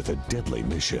with a deadly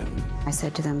mission. I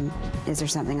said to them, "Is there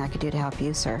something I could do to help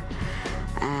you, sir?"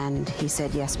 And he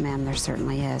said, "Yes, ma'am, there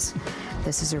certainly is.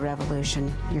 This is a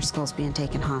revolution. Your school's being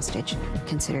taken hostage.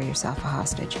 Consider yourself a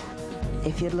hostage."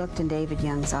 If you'd looked in David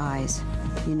Young's eyes,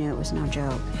 you knew it was no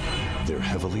joke. They're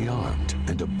heavily armed,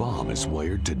 and a bomb is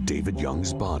wired to David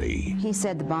Young's body. He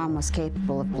said the bomb was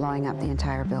capable of blowing up the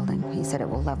entire building. He said it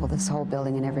will level this whole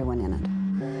building and everyone in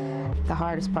it. The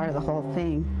hardest part of the whole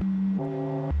thing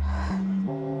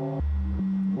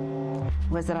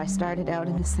was that I started out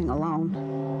in this thing alone,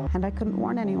 and I couldn't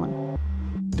warn anyone.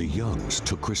 The Youngs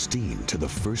took Christine to the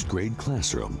first grade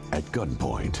classroom at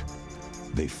gunpoint.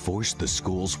 They forced the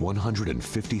school's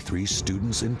 153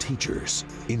 students and teachers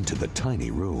into the tiny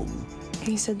room.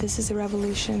 He said, "This is a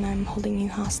revolution. I'm holding you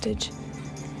hostage."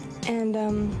 And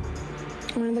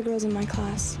one of the girls in my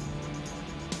class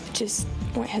just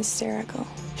went hysterical.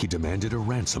 He demanded a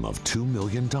ransom of $2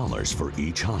 million for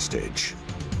each hostage.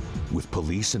 With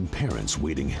police and parents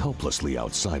waiting helplessly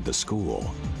outside the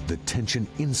school, the tension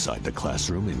inside the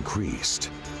classroom increased.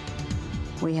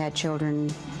 We had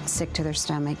children sick to their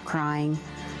stomach, crying,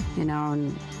 you know,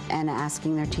 and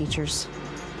asking their teachers,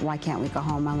 "Why can't we go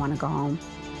home? I want to go home."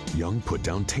 Young put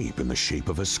down tape in the shape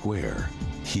of a square.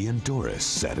 He and Doris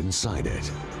sat inside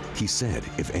it. He said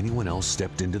if anyone else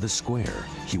stepped into the square,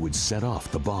 he would set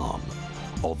off the bomb.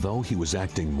 Although he was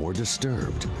acting more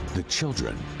disturbed, the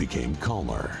children became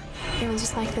calmer. It was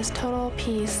just like this total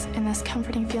peace and this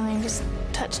comforting feeling just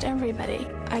touched everybody.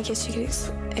 I guess you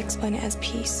could explain it as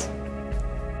peace.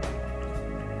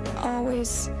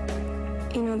 Always,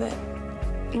 you know, that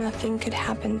nothing could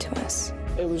happen to us.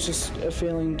 It was just a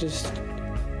feeling just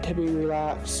to be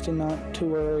relaxed and not to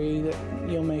worry that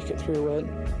you'll make it through it.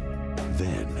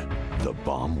 Then the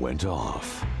bomb went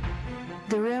off.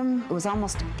 The room was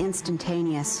almost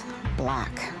instantaneous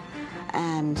black,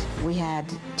 and we had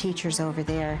teachers over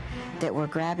there that were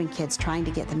grabbing kids, trying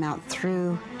to get them out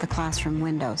through the classroom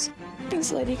windows.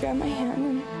 This lady grabbed my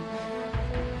hand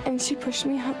and she pushed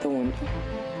me out the window.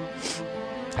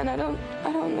 And I don't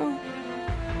know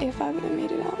if I would have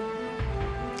made it out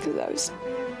because I was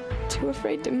too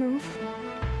afraid to move.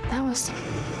 That was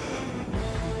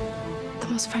the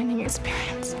most frightening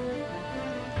experience.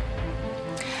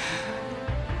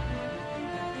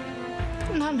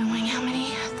 Not knowing how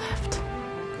many had left,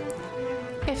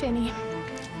 if any,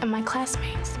 of my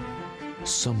classmates.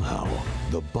 Somehow,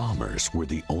 the bombers were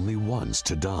the only ones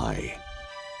to die.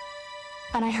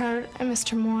 And I heard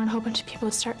Mr. Moore and a whole bunch of people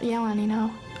would start yelling, you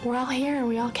know, "We're all here,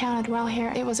 we all counted, we're all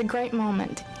here." It was a great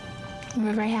moment. We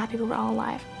were very happy we were all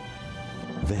alive.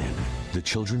 Then, the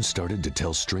children started to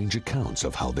tell strange accounts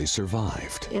of how they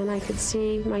survived. And I could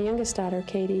see my youngest daughter,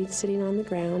 Katie, sitting on the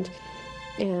ground,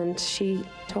 and she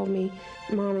told me,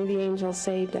 "Mommy, the angel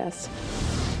saved us."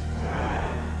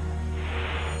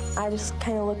 I just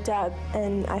kind of looked up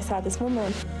and I saw this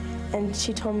woman, and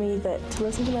she told me that to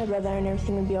listen to my brother and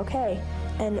everything would be okay.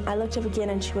 And I looked up again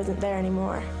and she wasn't there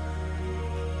anymore.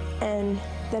 And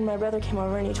then my brother came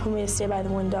over and he told me to stay by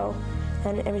the window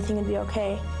and everything would be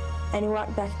okay. And he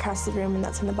walked back across the room and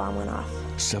that's when the bomb went off.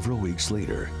 Several weeks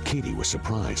later, Katie was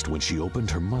surprised when she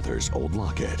opened her mother's old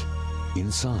locket.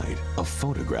 Inside, a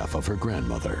photograph of her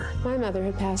grandmother. My mother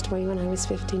had passed away when I was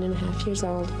 15 and a half years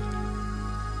old.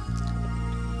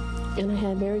 And I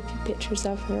had very few pictures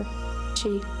of her.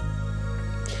 She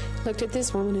looked at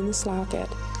this woman in this locket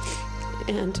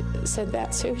and said,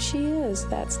 "That's who she is.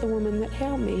 That's the woman that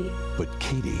helped me." But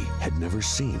Katie had never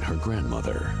seen her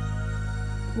grandmother.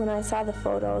 When I saw the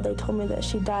photo, they told me that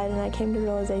she died, and I came to the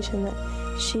realization that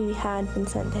she had been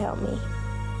sent to help me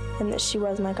and that she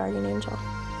was my guardian angel.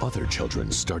 Other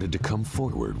children started to come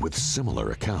forward with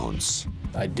similar accounts.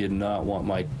 I did not want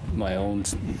my own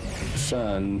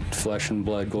son, flesh and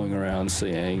blood, going around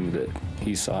saying that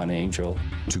he saw an angel.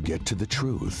 To get to the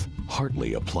truth,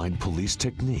 Hartley applied police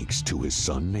techniques to his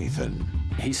son Nathan.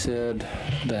 He said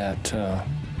that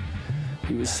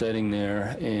he was sitting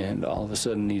there and all of a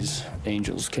sudden these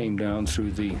angels came down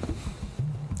through the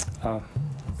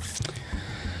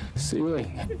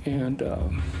ceiling, and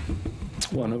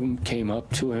one of them came up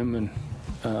to him and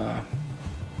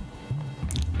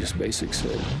just basically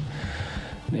said,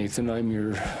 "Nathan, I'm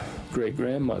your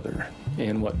great-grandmother,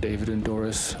 and what David and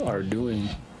Doris are doing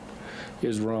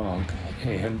is wrong."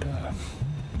 And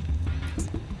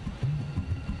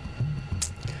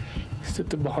he said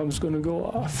the bomb's going to go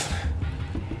off.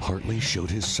 Hartley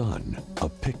showed his son a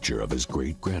picture of his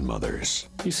great-grandmother's.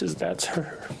 He says, "That's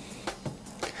her."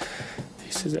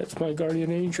 He says, "That's my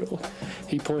guardian angel."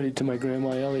 He pointed to my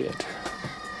grandma Elliot.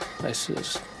 I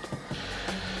says,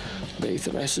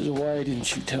 "Nathan," I says, "why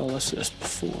didn't you tell us this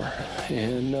before?"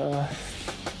 And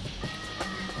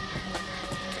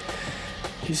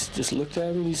he just looked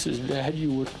at me and he says, "Dad,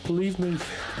 you wouldn't believe me."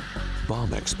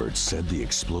 Bomb experts said the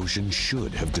explosion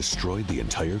should have destroyed the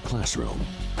entire classroom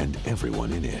and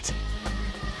everyone in it.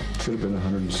 Should have been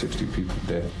 160 people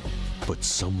dead. But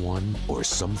someone or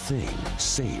something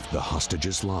saved the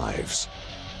hostages' lives.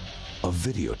 A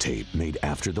videotape made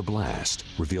after the blast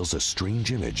reveals a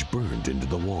strange image burned into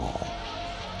the wall.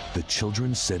 The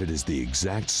children said it is the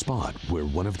exact spot where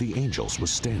one of the angels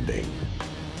was standing.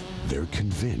 They're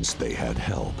convinced they had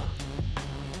help.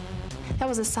 That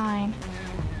was a sign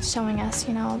showing us,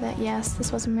 you know, that yes,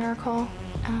 this was a miracle.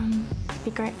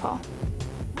 Be grateful.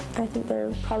 I think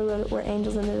there probably were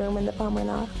angels in the room when the bomb went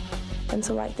off. And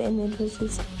so like the image was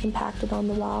just impacted on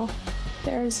the wall.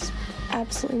 There's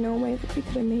absolutely no way that we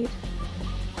could have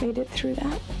made it through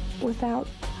that without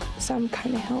some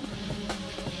kind of help.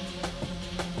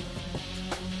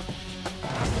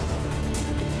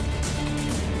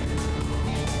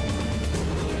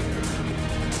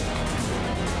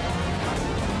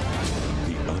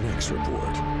 The UNX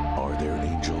report. Are there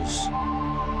angels?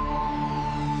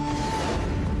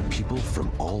 People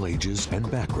from all ages and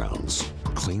backgrounds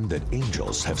claim that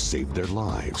angels have saved their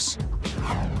lives.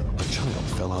 A child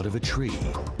fell out of a tree.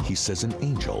 He says an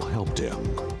angel helped him.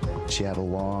 She had a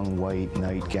long white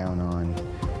nightgown on,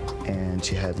 and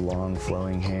she had long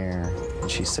flowing hair.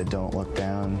 She said, "Don't look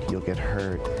down, you'll get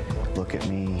hurt. Look at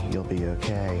me, you'll be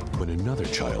okay." When another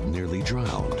child nearly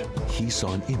drowned, he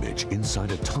saw an image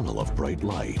inside a tunnel of bright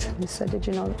light. He said, "Did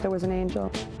you know that there was an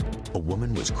angel?" A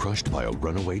woman was crushed by a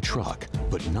runaway truck,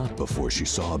 but not before she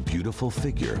saw a beautiful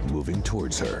figure moving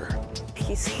towards her.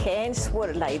 His hands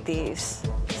were like this,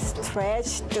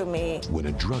 stretched to me. When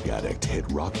a drug addict hit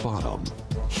rock bottom,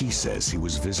 he says he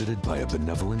was visited by a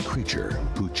benevolent creature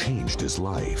who changed his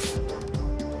life.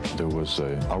 There was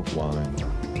an outline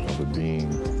of a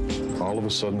being. All of a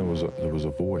sudden, there was a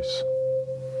voice,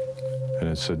 and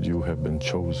it said, "You have been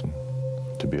chosen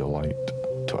to be a light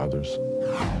to others."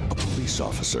 A police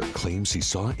officer claims he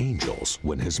saw angels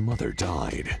when his mother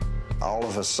died. All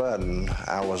of a sudden,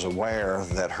 I was aware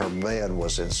that her bed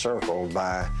was encircled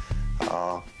by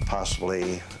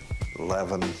possibly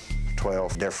 11,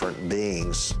 12 different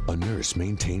beings. A nurse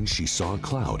maintains she saw a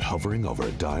cloud hovering over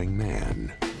a dying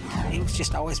man. It's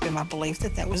just always been my belief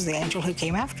that that was the angel who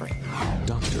came after him.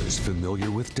 Doctors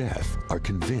familiar with death are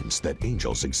convinced that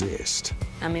angels exist.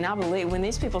 I mean, I believe when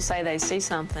these people say they see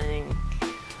something,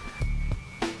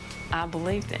 I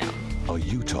believe them. A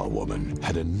Utah woman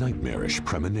had a nightmarish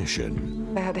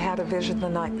premonition. I had had a vision the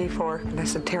night before, and I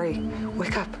said, "Terry,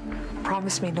 wake up.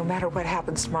 Promise me no matter what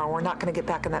happens tomorrow, we're not going to get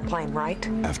back in that plane, right?"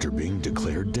 After being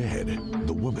declared dead,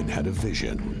 the woman had a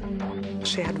vision.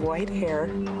 She had white hair.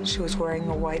 She was wearing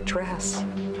a white dress.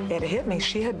 It hit me.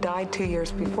 She had died 2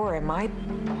 years before. Am I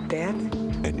dead?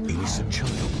 An innocent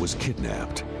child was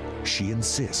kidnapped. She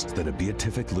insists that a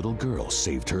beatific little girl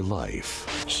saved her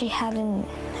life. She had a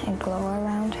glow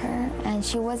around her, and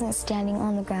she wasn't standing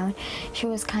on the ground. She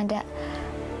was kind of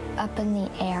up in the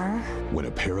air. When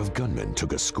a pair of gunmen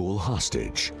took a school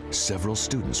hostage, several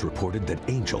students reported that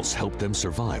angels helped them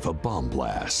survive a bomb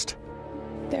blast.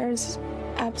 There's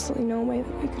absolutely no way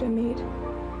that we could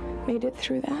have made it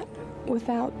through that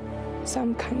without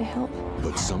some kind of help.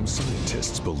 But some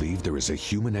scientists believe there is a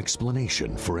human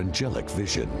explanation for angelic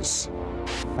visions.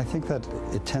 I think that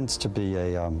it tends to be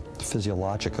a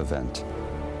physiologic event,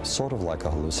 sort of like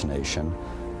a hallucination,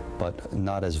 but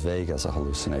not as vague as a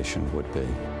hallucination would be.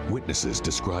 Witnesses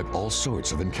describe all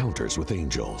sorts of encounters with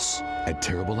angels, at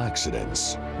terrible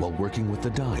accidents, while working with the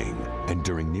dying, and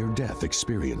during near-death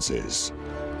experiences.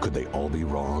 Could they all be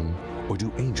wrong, or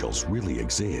do angels really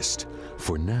exist?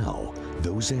 For now,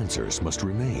 those answers must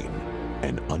remain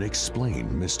an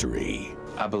unexplained mystery.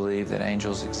 I believe that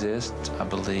angels exist. I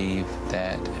believe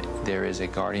that there is a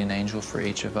guardian angel for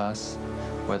each of us,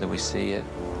 whether we see it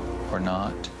or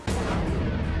not.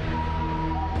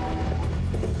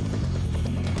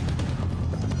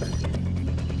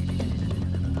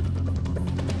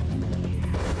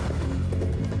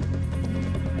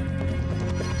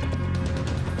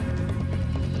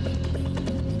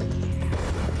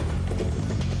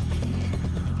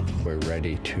 We're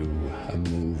ready to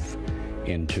move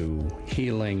into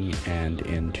healing and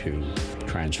into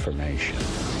transformation.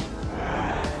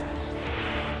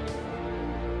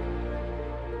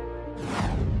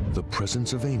 The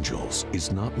presence of angels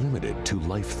is not limited to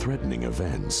life-threatening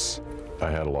events. I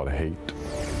had a lot of hate.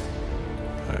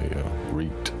 I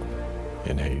reeked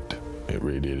in hate. It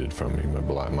radiated from me.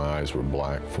 My eyes were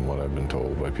black from what I've been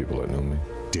told by people that knew me.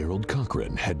 Daryl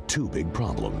Cochran had two big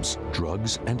problems,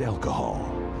 drugs and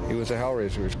alcohol. He was a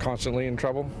hellraiser. He was constantly in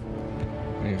trouble.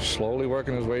 And he was slowly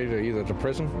working his way to either to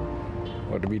prison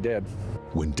or to be dead.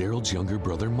 When Daryl's younger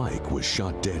brother Mike was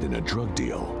shot dead in a drug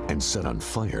deal and set on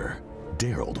fire,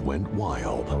 Daryl went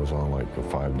wild. I was on like a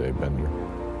 5-day bender,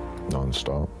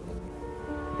 nonstop.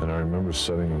 And I remember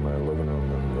sitting in my living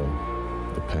room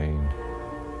and the pain,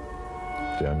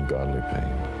 the ungodly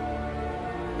pain.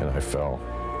 And I fell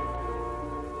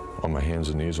on my hands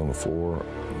and knees on the floor,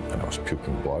 and I was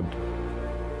puking blood.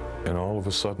 And all of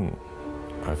a sudden,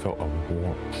 I felt a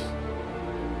warmth,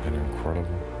 an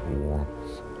incredible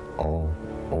warmth all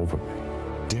over me.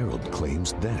 Daryl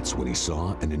claims that's when he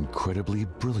saw an incredibly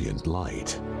brilliant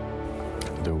light.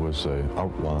 There was an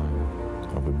outline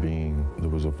of a being.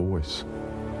 There was a voice.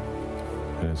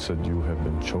 And it said, "You have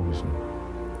been chosen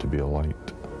to be a light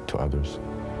to others."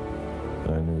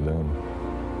 And I knew then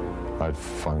I'd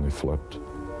finally flipped.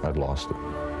 I'd lost it,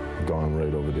 gone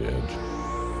right over the edge.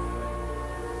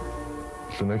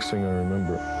 The next thing I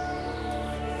remember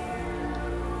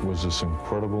was this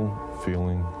incredible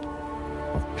feeling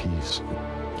of peace.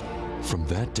 From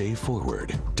that day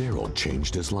forward, Daryl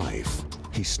changed his life.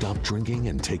 He stopped drinking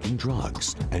and taking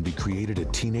drugs, and he created a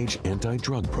teenage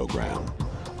anti-drug program.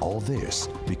 All this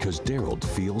because Daryl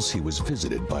feels he was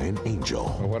visited by an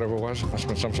angel. Or whatever it was, must have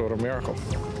been some sort of miracle.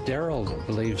 Daryl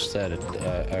believes that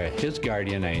his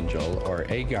guardian angel or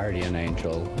a guardian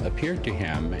angel appeared to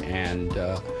him and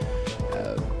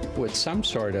with some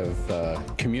sort of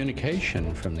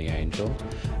communication from the angel,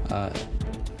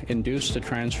 induced a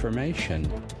transformation.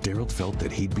 Daryl felt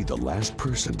that he'd be the last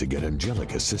person to get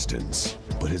angelic assistance,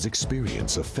 but his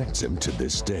experience affects him to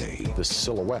this day. This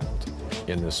silhouette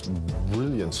in this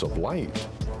brilliance of light,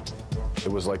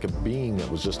 it was like a being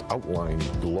that was just outlined,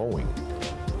 glowing,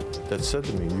 that said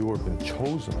to me, "You have been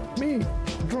chosen." Me,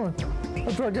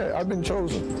 a drug guy, I've been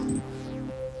chosen.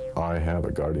 I have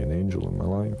a guardian angel in my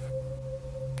life,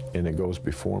 and it goes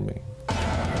before me.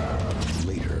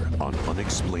 Later on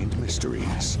Unexplained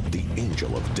Mysteries, the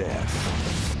Angel of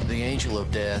Death. The Angel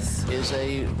of Death is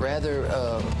a rather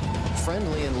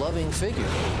friendly and loving figure.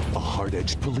 A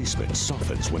hard-edged policeman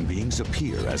softens when beings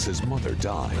appear as his mother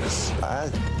dies. I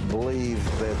believe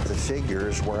that the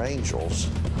figures were angels.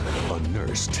 A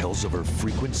nurse tells of her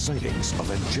frequent sightings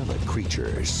of angelic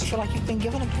creatures. I feel like you've been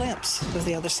given a glimpse of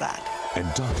the other side.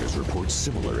 And doctors report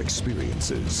similar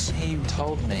experiences. He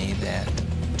told me that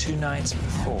 2 nights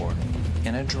before,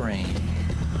 in a dream,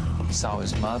 he saw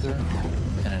his mother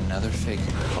and another figure.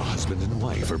 A husband and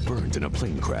wife are burned in a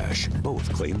plane crash.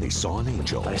 Both claim they saw an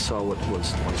angel. I saw what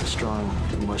was like a strong,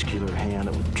 muscular hand,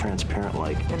 that was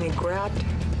transparent-like. And he grabbed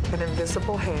an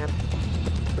invisible hand,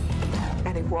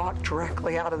 and he walked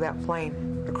directly out of that plane,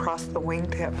 across the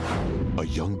wingtip. A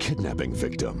young kidnapping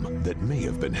victim that may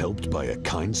have been helped by a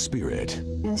kind spirit.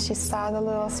 And she saw the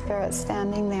little spirit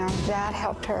standing there. That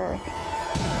helped her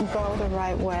go the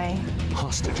right way.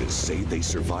 Hostages say they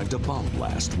survived a bomb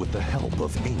blast with the help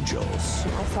of angels.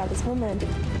 I saw this woman,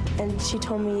 and she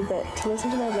told me that to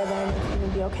listen to my brother and everything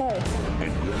would be okay.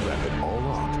 And we'll wrap it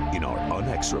all up in our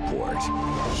UNX report,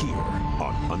 here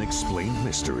on Unexplained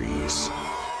Mysteries.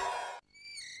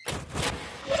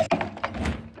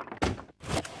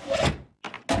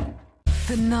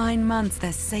 For 9 months,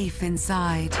 they're safe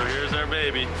inside. So here's our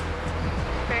baby.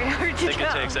 Very hard to I think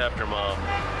it takes after Mom.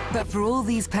 But for all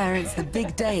these parents, the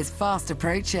big day is fast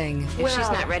approaching. If she's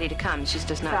not ready to come, she's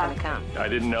just not going to come. I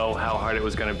didn't know how hard it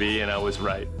was going to be, and I was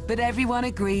right. But everyone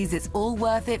agrees it's all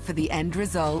worth it for the end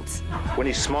result. When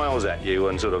he smiles at you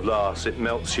and sort of laughs, it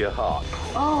melts your heart.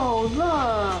 Oh,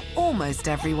 look. Almost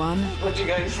everyone. What do you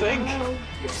guys think?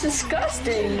 It's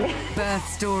disgusting. Birth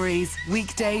Stories,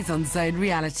 weekdays on Zone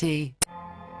Reality.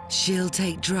 She'll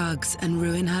take drugs and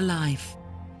ruin her life.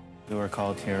 We were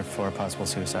called here for a possible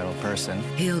suicidal person.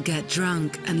 He'll get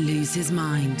drunk and lose his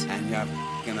mind. And you're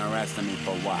gonna arrest me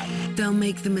for what? They'll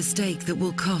make the mistake that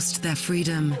will cost their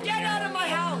freedom. Get out of my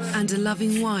house! And a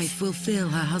loving wife will feel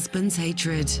her husband's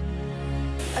hatred.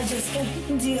 I just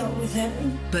can't deal with it.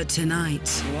 But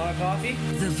tonight, You want coffee?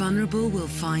 the vulnerable will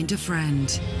find a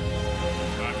friend.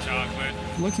 Want chocolate?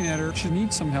 Looking at her, she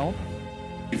needs some help.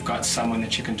 You've got someone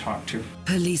that you can talk to.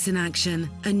 Police in Action,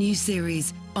 a new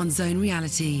series on Zone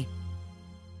Reality.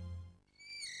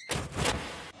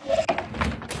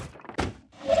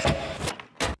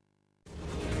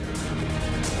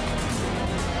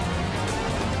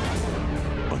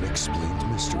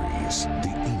 Unexplained Mysteries,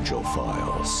 The Angel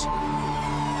Files.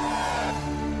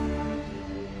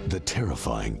 The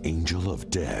terrifying angel of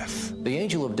death. The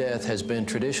angel of death has been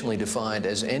traditionally defined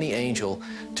as any angel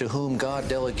to whom God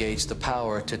delegates the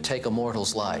power to take a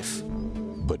mortal's life.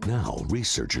 But now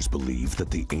researchers believe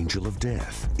that the angel of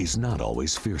death is not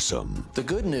always fearsome. The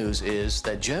good news is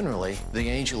that generally the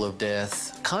angel of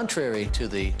death, contrary to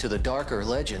the darker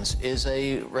legends, is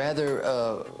a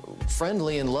rather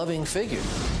friendly and loving figure.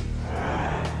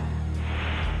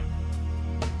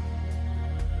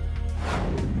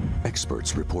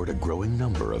 Experts report a growing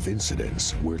number of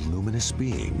incidents where luminous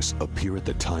beings appear at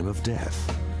the time of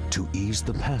death to ease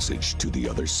the passage to the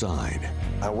other side.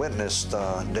 I witnessed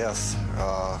death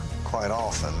quite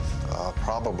often,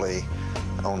 probably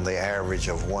on the average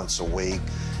of once a week.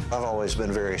 I've always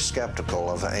been very skeptical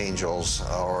of angels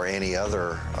or any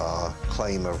other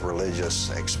claim of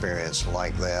religious experience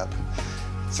like that.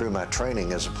 Through my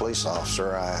training as a police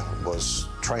officer, I was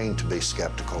trained to be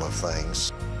skeptical of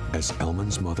things. As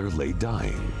Elman's mother lay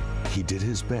dying, he did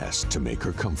his best to make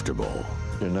her comfortable.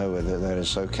 To know that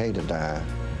it's okay to die.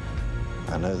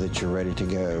 I know that you're ready to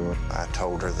go. I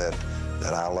told her that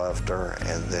I loved her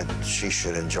and that she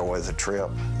should enjoy the trip.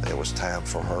 It was time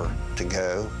for her to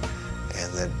go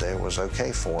and that it was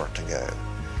okay for her to go.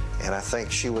 And I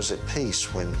think she was at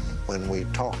peace when we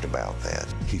talked about that.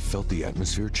 He felt the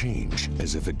atmosphere change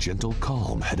as if a gentle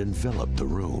calm had enveloped the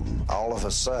room. All of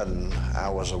a sudden, I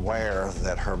was aware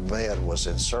that her bed was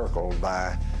encircled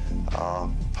by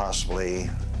possibly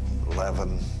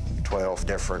 11, 12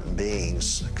 different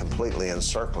beings completely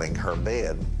encircling her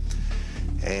bed.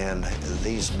 And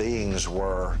these beings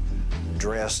were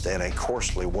dressed in a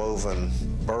coarsely woven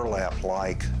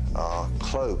burlap-like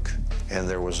cloak, and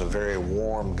there was a very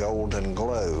warm golden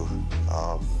glow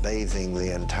bathing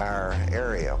the entire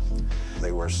area.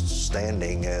 They were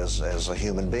standing as a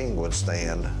human being would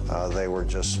stand. They were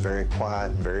just very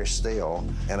quiet and very still,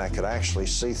 and I could actually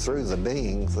see through the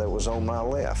being that was on my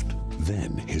left.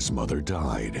 Then his mother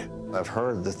died. I've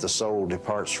heard that the soul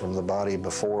departs from the body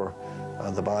before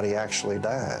the body actually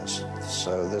dies,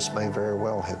 so this may very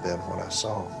well have been what I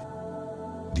saw.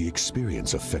 The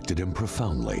experience affected him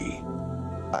profoundly.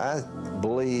 I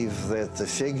believe that the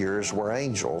figures were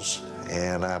angels,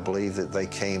 and I believe that they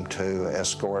came to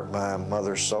escort my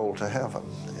mother's soul to heaven,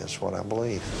 is what I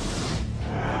believe.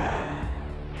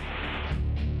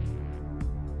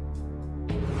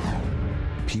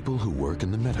 People who work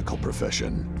in the medical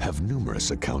profession have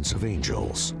numerous accounts of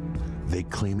angels. They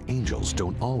claim angels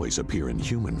don't always appear in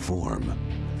human form.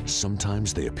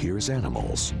 Sometimes they appear as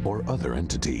animals or other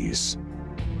entities.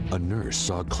 A nurse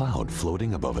saw a cloud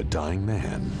floating above a dying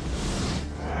man.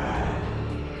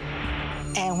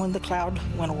 And when the cloud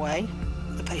went away,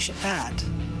 the patient died.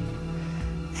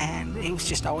 And it was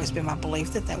just always been my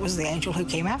belief that that was the angel who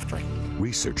came after him.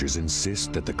 Researchers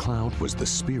insist that the cloud was the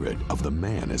spirit of the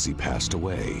man as he passed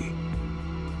away.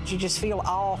 You just feel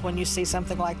awe when you see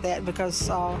something like that because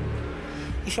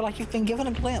you feel like you've been given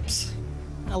a glimpse,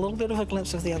 a little bit of a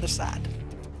glimpse of the other side.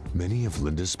 Many of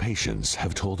Linda's patients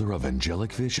have told her of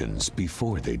angelic visions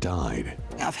before they died.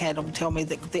 I've had them tell me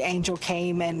that the angel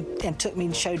came and took me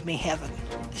and showed me heaven,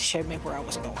 showed me where I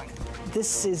was going.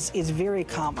 This is very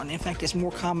common. In fact, it's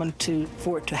more common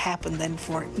for it to happen than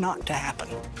for it not to happen.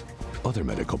 Other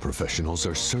medical professionals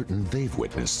are certain they've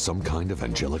witnessed some kind of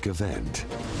angelic event.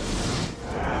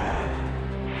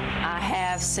 I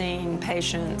have seen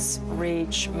patients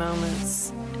reach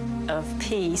moments of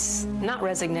peace, not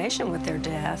resignation with their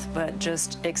death, but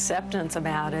just acceptance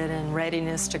about it and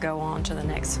readiness to go on to the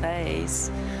next phase.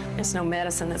 There's no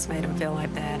medicine that's made them feel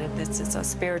like that. It's a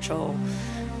spiritual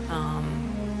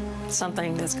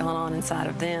something that's gone on inside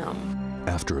of them.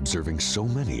 After observing so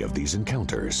many of these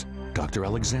encounters, Dr.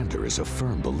 Alexander is a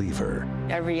firm believer.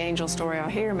 Every angel story I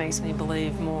hear makes me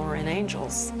believe more in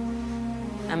angels.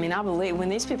 I mean, I believe when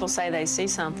these people say they see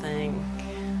something,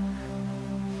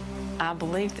 I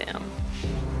believe them.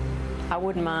 I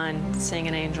wouldn't mind seeing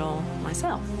an angel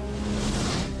myself.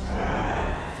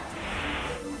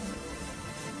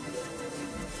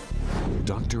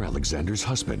 Dr. Alexander's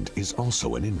husband is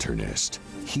also an internist.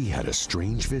 He had a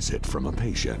strange visit from a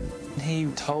patient. He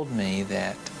told me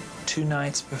that 2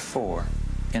 nights before,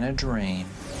 in a dream,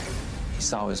 he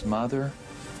saw his mother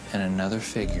and another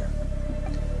figure.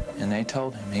 And they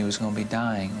told him he was going to be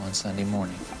dying on Sunday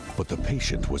morning. But the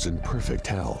patient was in perfect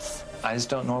health. I just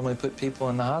don't normally put people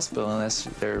in the hospital unless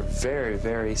they're very,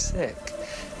 very sick.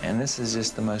 And this is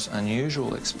just the most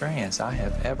unusual experience I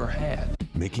have ever had.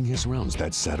 Making his rounds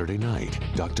that Saturday night,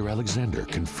 Dr. Alexander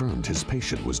confirmed his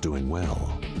patient was doing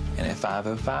well. And at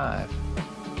 5:05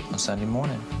 on Sunday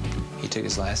morning, he took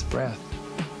his last breath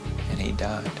and he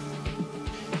died.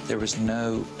 There was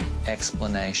no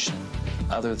explanation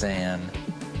other than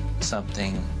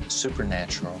something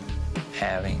supernatural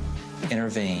having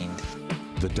intervened.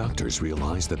 The doctors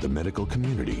realize that the medical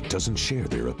community doesn't share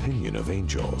their opinion of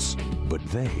angels, but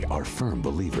they are firm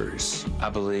believers. I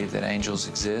believe that angels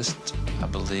exist. I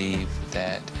believe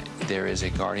that there is a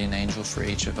guardian angel for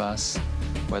each of us,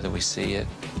 whether we see it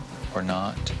or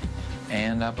not.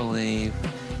 And I believe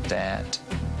that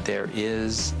there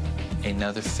is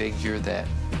another figure that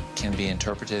can be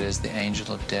interpreted as the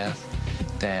angel of death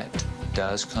that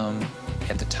does come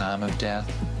at the time of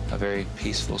death, a very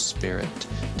peaceful spirit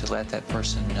to let that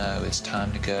person know it's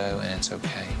time to go and it's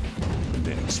okay.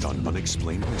 Next on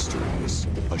Unexplained Mysteries,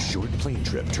 a short plane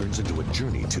trip turns into a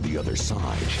journey to the other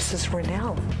side. This is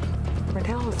Renelle.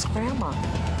 Renelle, it's Grandma.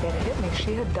 It hit me.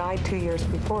 She had died 2 years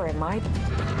before. Am I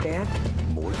dead?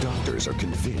 More doctors are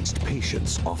convinced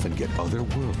patients often get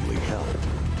otherworldly help.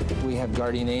 We have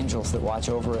guardian angels that watch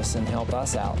over us and help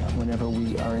us out whenever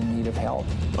we are in need of help.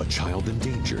 A child in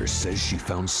danger says she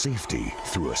found safety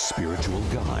through a spiritual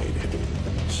guide.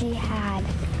 She had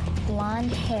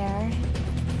blonde hair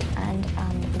and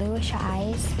bluish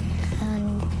eyes,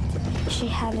 and she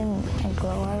had a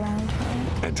glow around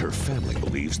her. And her family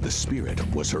believes the spirit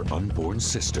was her unborn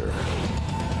sister.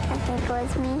 If it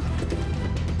was me,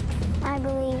 I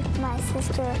believe my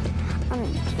sister,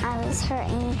 I was her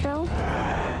angel.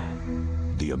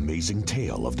 The amazing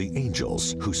tale of the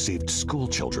angels who saved school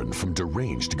children from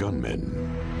deranged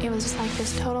gunmen. It was just like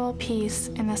this total peace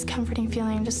and this comforting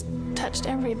feeling just touched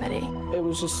everybody. It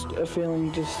was just a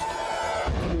feeling just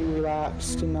to be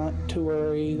relaxed and not to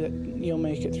worry that you'll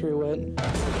make it through it.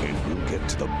 And we'll get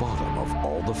to the bottom of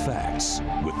all the facts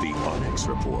with the Unex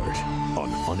Report on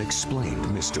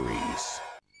Unexplained Mysteries.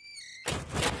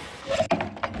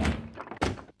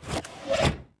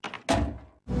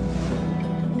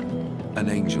 An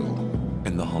angel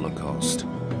in the Holocaust.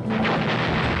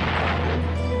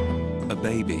 A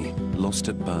baby lost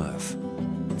at birth.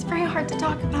 It's very hard to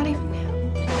talk about even now.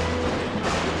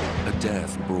 A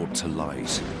death brought to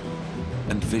light.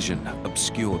 And vision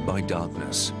obscured by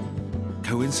darkness.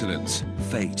 Coincidence,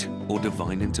 fate, or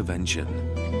divine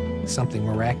intervention. Something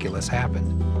miraculous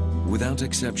happened. Without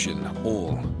exception,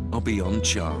 all are beyond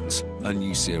chance. A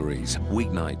new series,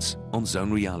 weeknights on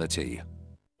Zone Reality.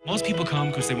 Most people come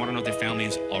because they want to know their family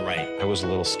is all right. I was a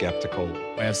little skeptical.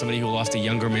 I have somebody who lost a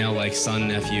younger male, like son,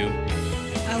 nephew.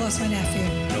 I lost my nephew.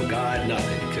 No God,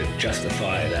 nothing could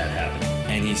justify that happening.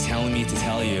 And he's telling me to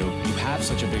tell you, you have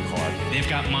such a big heart. They've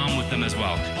got mom with them as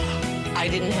well. I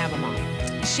didn't have a mom.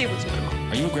 She was my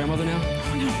mom. Are you a grandmother now?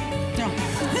 Oh, no.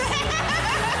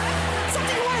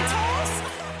 Something you want to tell us?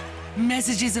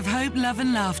 Messages of hope, love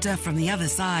and laughter from the other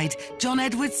side. John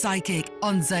Edwards Psychic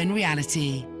on Zone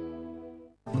Reality.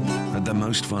 At their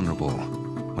most vulnerable,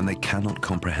 when they cannot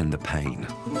comprehend the pain,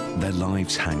 their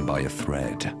lives hang by a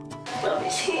thread.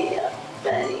 Mommy's here,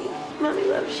 Betty. Mommy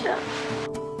loves you.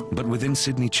 But within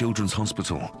Sydney Children's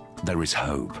Hospital, there is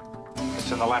hope.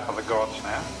 It's in the lap of the gods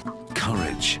now.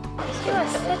 Courage. You are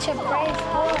such a brave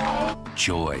boy.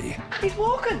 Joy. He's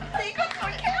walking. He got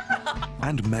my camera.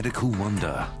 And medical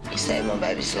wonder. You saved my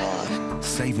baby's life.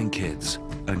 Saving Kids,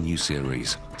 a new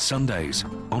series. Sundays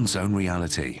on Zone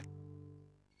Reality.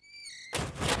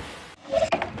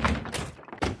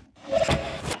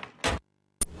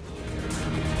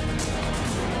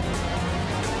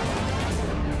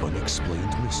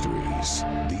 Unexplained Mysteries,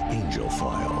 The Angel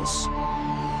Files.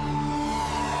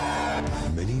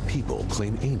 Many people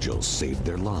claim angels saved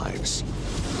their lives.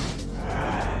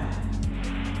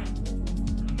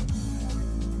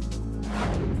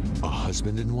 A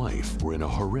husband and wife were in a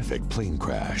horrific plane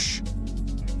crash.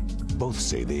 Both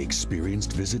say they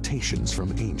experienced visitations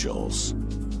from angels.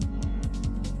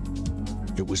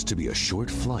 It was to be a short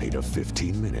flight of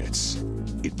 15 minutes.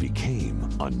 It became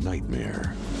a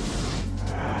nightmare.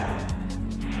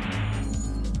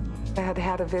 I had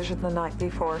had a vision the night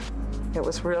before. It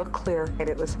was real clear.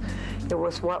 It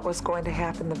was what was going to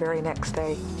happen the very next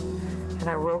day. And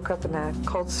I woke up in a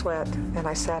cold sweat, and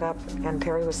I sat up, and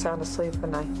Terry was sound asleep,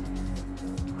 and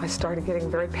I started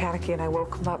getting very panicky, and I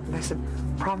woke him up, and I said,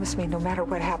 promise me no matter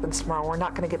what happens tomorrow, we're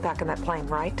not going to get back in that plane,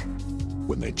 right?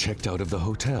 When they checked out of the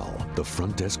hotel, the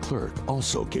front desk clerk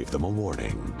also gave them a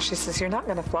warning. She says, you're not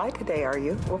going to fly today, are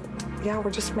you? Well, yeah, we're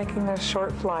just making a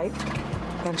short flight.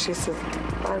 And she said,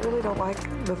 I really don't like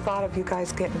the thought of you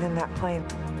guys getting in that plane.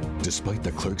 Despite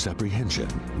the clerk's apprehension,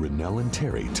 Rennell and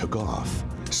Terry took off.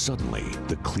 Suddenly,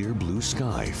 the clear blue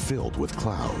sky filled with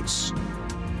clouds.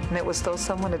 And it was though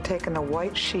someone had taken a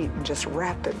white sheet and just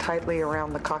wrapped it tightly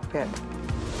around the cockpit.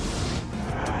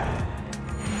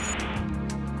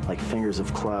 Like fingers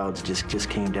of clouds just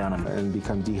came down and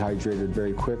become dehydrated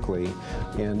very quickly.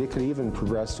 And it could even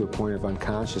progress to a point of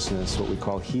unconsciousness, what we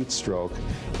call heat stroke,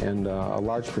 and a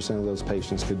large percent of those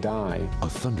patients could die. A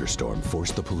thunderstorm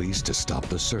forced the police to stop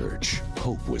the search.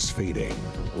 Hope was fading.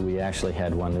 We actually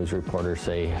had one news reporter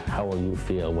say, how will you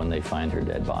feel when they find her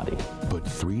dead body? But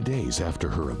 3 days after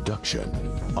her abduction,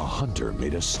 a hunter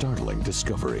made a startling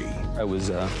discovery. I was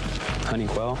hunting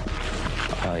quail,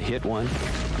 hit one.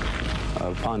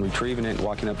 Upon retrieving it and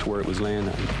walking up to where it was laying,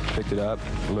 I picked it up,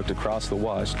 looked across the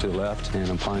wash to the left, and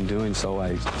upon doing so,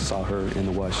 I saw her in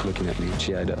the wash looking at me.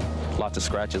 She had lots of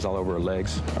scratches all over her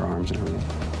legs, her arms, and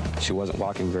everything. She wasn't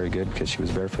walking very good because she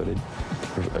was barefooted.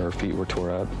 Her feet were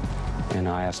tore up, and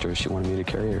I asked her if she wanted me to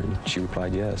carry her, and she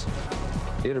replied yes.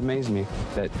 It amazed me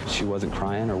that she wasn't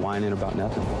crying or whining about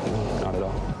nothing, not at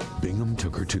all. Bingham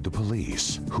took her to the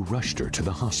police, who rushed her to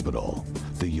the hospital.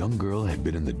 The young girl had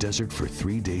been in the desert for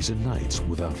 3 days and nights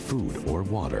without food or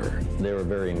water. They were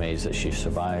very amazed that she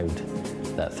survived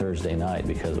that Thursday night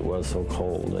because it was so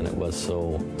cold and it was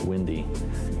so windy.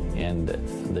 And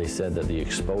they said that the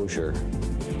exposure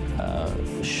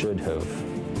should have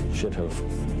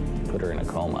put her in a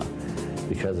coma.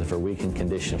 Because of her weakened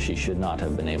condition, she should not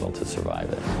have been able to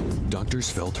survive it. Doctors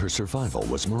felt her survival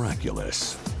was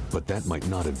miraculous, but that might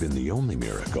not have been the only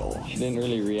miracle. She didn't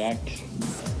really react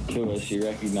to us. She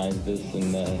recognized us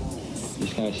and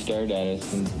just kind of stared at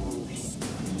us. And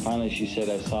finally she said,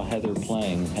 I saw Heather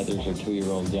playing. Heather's her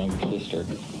 2-year-old younger sister.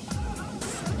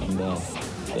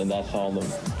 And that's all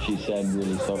that she said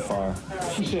really so far.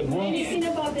 She said what? Anything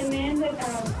about the man that...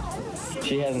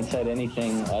 She hasn't said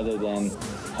anything other than,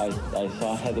 I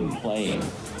saw Heather playing.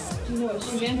 Do you know what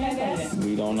she meant by that?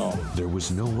 We don't know. There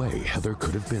was no way Heather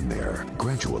could have been there.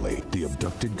 Gradually, the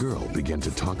abducted girl began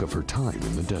to talk of her time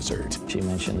in the desert. She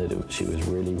mentioned that she was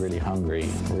really, really hungry,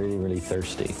 really, really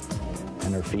thirsty,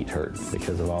 and her feet hurt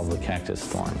because of all the cactus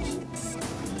thorns.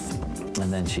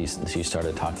 And then she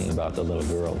started talking about the little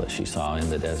girl that she saw in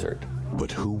the desert.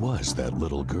 But who was that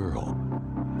little girl?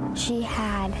 She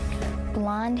had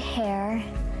blonde hair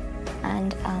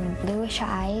and bluish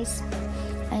eyes,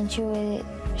 and she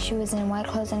was in white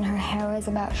clothes, and her hair was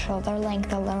about shoulder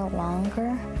length, a little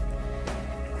longer.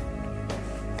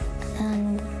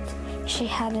 And she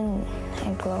had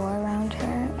a glow around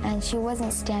her, and she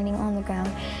wasn't standing on the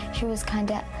ground. She was kind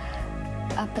of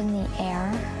up in the air.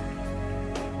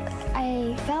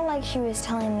 I felt like she was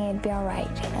telling me I'd be all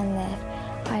right and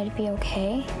that I'd be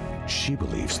okay. She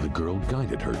believes the girl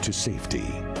guided her to safety.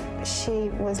 She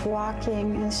was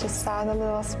walking and she saw the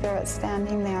little spirit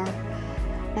standing there,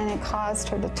 and it caused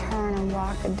her to turn and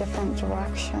walk a different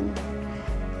direction.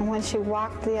 And when she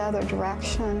walked the other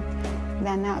direction,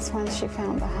 then that's when she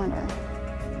found the hunter.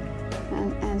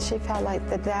 And she felt like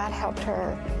the dad helped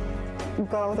her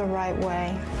go the right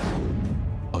way.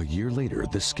 A year later,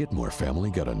 the Skidmore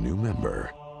family got a new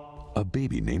member, a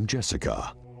baby named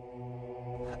Jessica.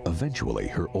 Eventually,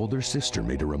 her older sister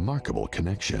made a remarkable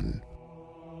connection.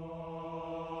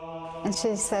 And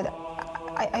she said,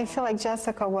 I feel like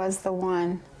Jessica was the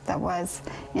one that was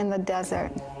in the desert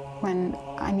when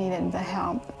I needed the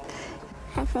help.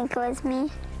 I think it was me.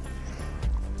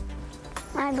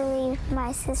 I believe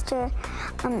my sister,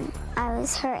 I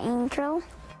was her angel.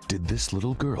 Did this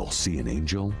little girl see an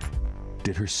angel?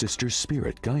 Did her sister's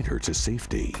spirit guide her to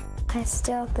safety? I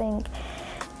still think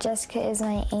Jessica is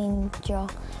my angel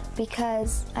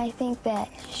because I think that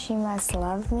she must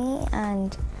love me,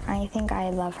 and I think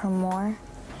I love her more.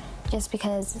 just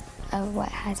because of what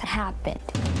has happened.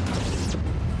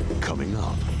 Coming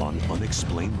up on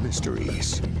Unexplained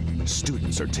Mysteries,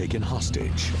 students are taken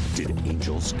hostage. Did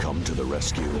angels come to the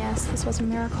rescue? Yes, this was a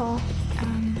miracle.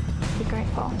 Be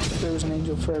grateful. There was an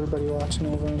angel for everybody watching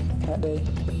over him that day.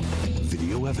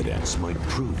 Video evidence might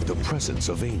prove the presence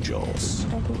of angels.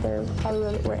 I think there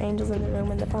probably were angels in the room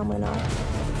when the bomb went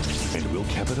off. And we'll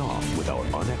cap it off with our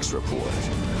Unex report,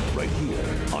 right here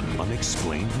on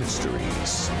Unexplained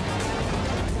Mysteries.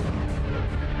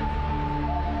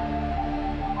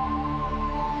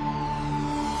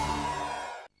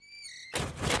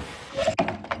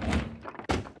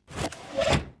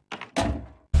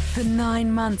 For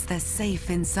 9 months, they're safe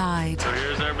inside. So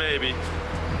here's our baby.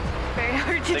 Very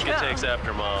hard to think it takes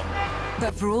after Mom.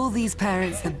 But for all these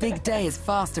parents, the big day is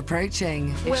fast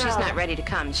approaching. If she's not ready to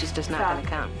come, she's just not going to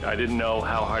come. I didn't know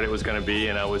how hard it was going to be,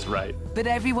 and I was right. But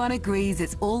everyone agrees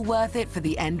it's all worth it for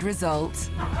the end result.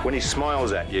 When he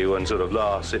smiles at you and sort of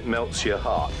laughs, it melts your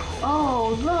heart.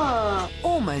 Oh, look.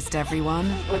 Almost everyone.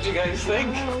 What do you guys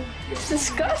think? It's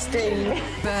disgusting.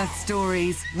 Birth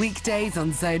Stories, weekdays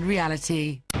on Zone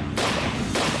Reality.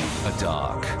 A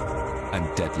dark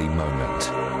and deadly moment.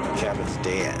 Cabin's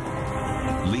dead.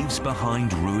 Leaves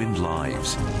behind ruined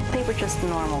lives. They were just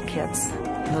normal kids.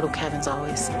 Little Kevin's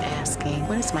always asking,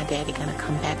 when is my daddy going to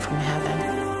come back from heaven?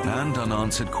 And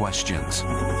unanswered questions.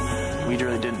 We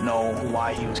really didn't know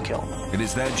why he was killed. It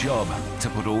is their job to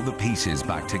put all the pieces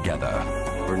back together.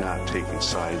 We're not taking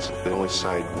sides. The only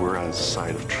side we're on is the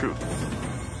side of truth.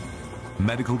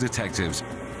 Medical detectives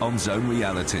on Zone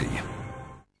Reality.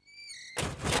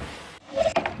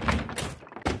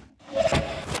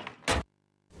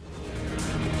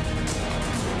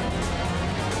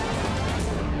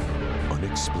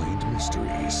 Unexplained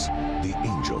Mysteries, The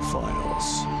Angel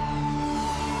Files.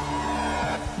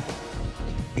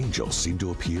 Angels seem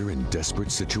to appear in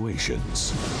desperate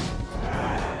situations.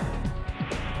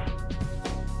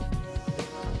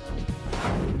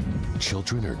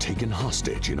 Children are taken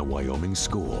hostage in a Wyoming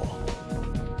school.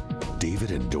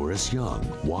 David and Doris Young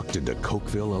walked into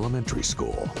Cokeville Elementary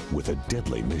School with a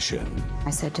deadly mission. I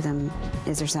said to them,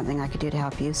 "Is there something I could do to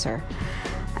help you, sir?"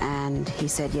 And he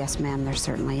said, "Yes, ma'am, there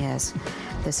certainly is.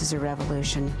 This is a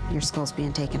revolution. Your school's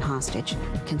being taken hostage.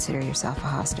 Consider yourself a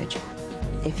hostage."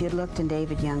 If you'd looked in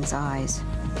David Young's eyes,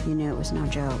 you knew it was no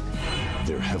joke.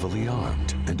 They're heavily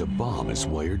armed, and a bomb is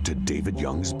wired to David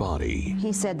Young's body.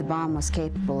 He said the bomb was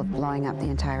capable of blowing up the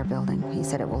entire building. He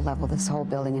said it will level this whole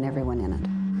building and everyone in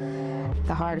it.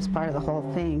 The hardest part of the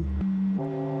whole thing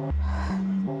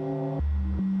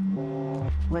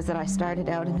was that I started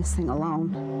out in this thing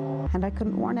alone, and I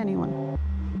couldn't warn anyone.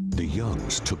 The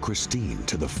Youngs took Christine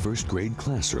to the first grade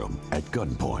classroom at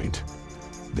gunpoint.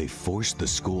 They forced the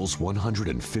school's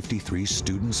 153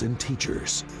 students and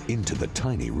teachers into the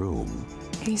tiny room.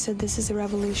 He said, "This is a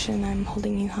revolution. I'm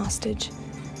holding you hostage."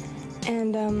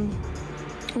 And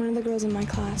one of the girls in my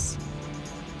class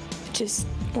just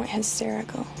went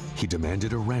hysterical. He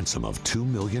demanded a ransom of $2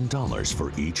 million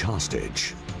for each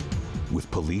hostage. With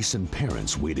police and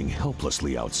parents waiting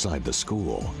helplessly outside the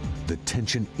school, the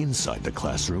tension inside the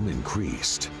classroom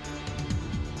increased.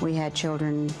 We had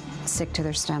children sick to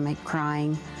their stomach,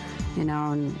 crying, you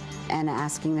know, and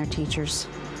asking their teachers,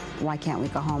 "Why can't we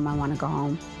go home? I want to go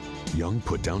home." Young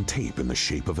put down tape in the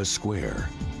shape of a square.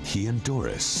 He and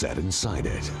Doris sat inside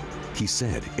it. He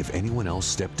said if anyone else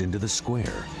stepped into the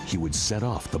square, he would set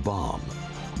off the bomb.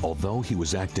 Although he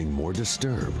was acting more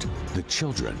disturbed, the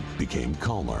children became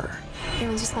calmer. It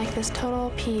was just like this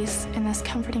total peace, and this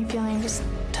comforting feeling just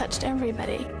touched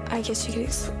everybody. I guess you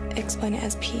could explain it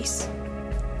as peace.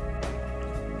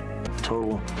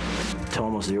 Total to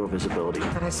almost zero visibility.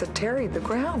 And I said, "Terry, the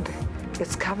ground,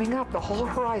 it's coming up." The whole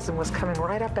horizon was coming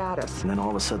right up at us. And then all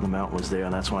of a sudden the mountain was there,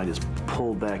 and that's when I just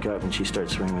pulled back up and she started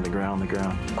screaming, the ground.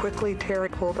 Quickly, Terry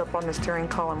pulled up on the steering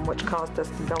column, which caused us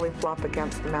to belly flop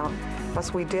against the mountain.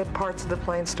 As we did, parts of the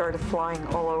plane started flying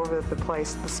all over the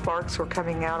place. The sparks were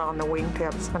coming out on the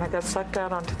wingtips. When I got sucked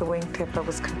out onto the wingtip, I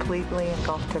was completely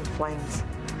engulfed in flames.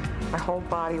 My whole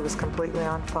body was completely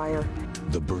on fire.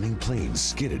 The burning plane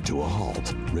skidded to a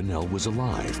halt. Rennell was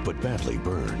alive but badly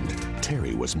burned.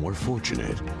 Terry was more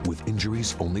fortunate, with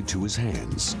injuries only to his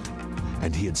hands.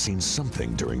 And he had seen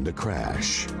something during the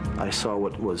crash. I saw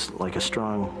what was like a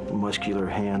strong, muscular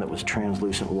hand that was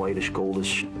translucent, whitish,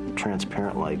 goldish,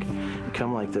 transparent like.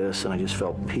 Come like this, and I just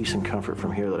felt peace and comfort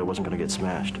from here that I wasn't going to get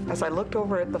smashed. As I looked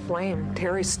over at the flame,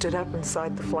 Terry stood up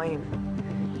inside the flame,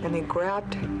 and he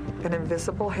grabbed an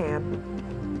invisible hand,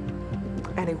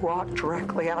 and he walked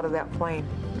directly out of that flame,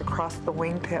 across the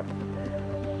wingtip.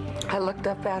 I looked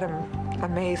up at him,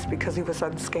 amazed because he was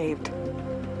unscathed.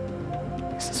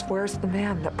 He says, "Where's the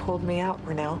man that pulled me out,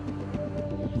 Renelle?"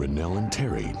 Renelle and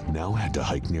Terry now had to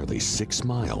hike nearly 6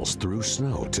 miles through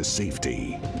snow to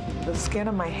safety. The skin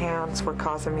of my hands were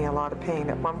causing me a lot of pain.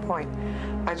 At one point,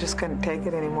 I just couldn't take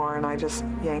it anymore, and I just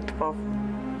yanked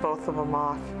both of them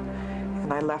off,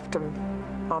 and I left them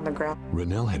on the ground.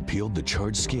 Renelle had peeled the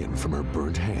charred skin from her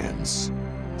burnt hands.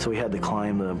 So we had to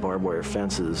climb the barbed wire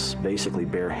fences, basically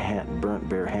burnt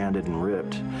barehanded and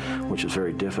ripped, which was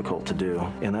very difficult to do.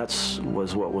 And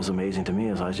was what was amazing to me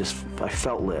is I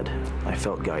felt led. I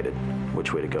felt guided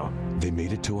which way to go. They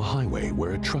made it to a highway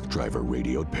where a truck driver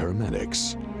radioed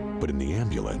paramedics. But in the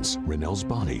ambulance, Renelle's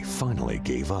body finally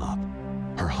gave up.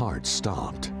 Her heart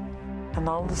stopped. And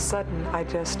all of a sudden, I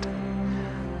just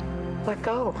let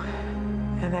go.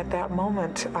 And at that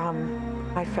moment,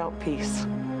 I felt peace.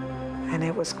 And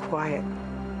it was quiet.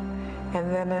 And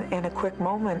then in a quick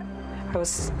moment, I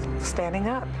was standing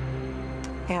up.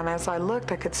 And as I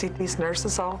looked, I could see these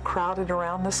nurses all crowded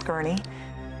around this gurney.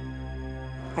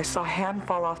 I saw a hand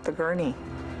fall off the gurney,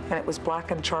 and it was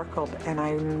black and charcoal, and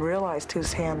I realized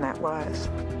whose hand that was.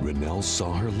 Renelle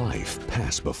saw her life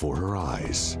pass before her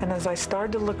eyes. And as I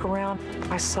started to look around,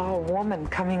 I saw a woman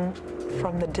coming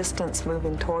from the distance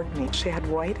moving toward me. She had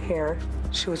white hair.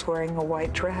 She was wearing a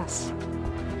white dress.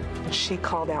 And she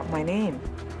called out my name.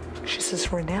 She says,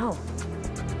 "Renelle.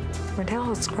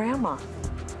 Renelle, it's Grandma."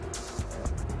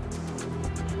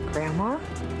 "Grandma?"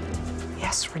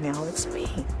 "Yes, Renelle, it's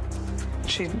me."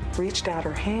 She reached out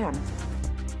her hand.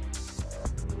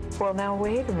 Well, now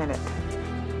wait a minute.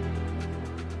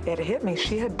 It hit me.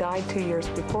 She had died 2 years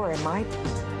before. Am I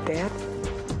dead?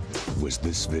 Was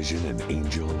this vision an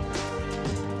angel?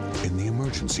 In the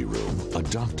emergency room, a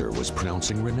doctor was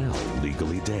pronouncing Renelle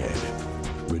legally dead.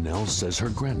 Renelle says her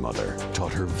grandmother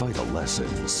taught her vital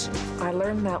lessons. I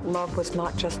learned that love was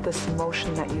not just this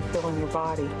emotion that you feel in your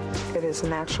body. It is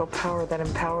an actual power that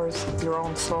empowers your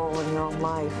own soul and your own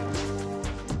life.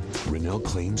 Renelle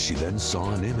claims she then saw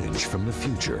an image from the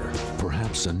future,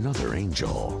 perhaps another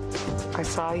angel. I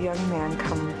saw a young man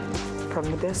come from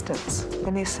the distance,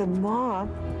 and he said, "Mom,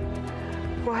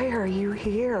 why are you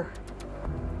here?"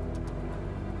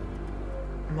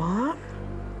 "Mom?"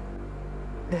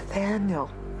 "Nathaniel."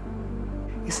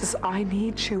 He says, "I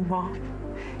need you, Mom.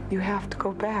 You have to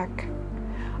go back."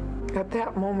 At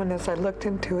that moment, as I looked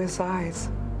into his eyes,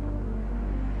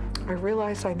 I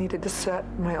realized I needed to set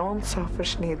my own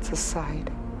selfish needs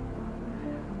aside.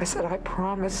 I said, "I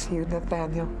promise you,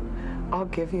 Nathaniel, I'll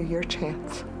give you your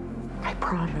chance. I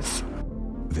promise."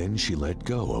 Then she let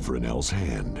go of Renelle's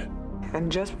hand.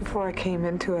 And just before I came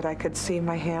into it, I could see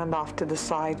my hand off to the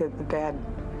side of the bed.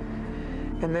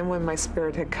 And then when my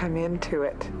spirit had come into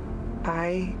it,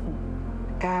 I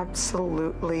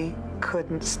absolutely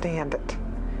couldn't stand it.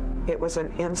 It was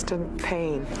an instant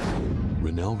pain.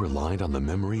 Renelle relied on the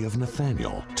memory of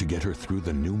Nathaniel to get her through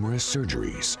the numerous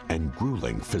surgeries and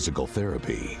grueling physical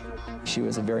therapy. She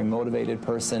was a very motivated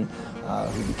person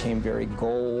who became very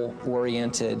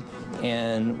goal-oriented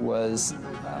and was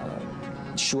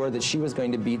sure that she was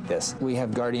going to beat this. We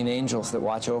have guardian angels that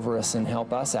watch over us and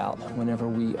help us out whenever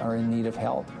we are in need of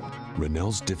help.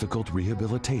 Renelle's difficult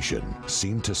rehabilitation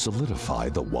seemed to solidify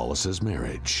the Wallace's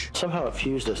marriage. Somehow it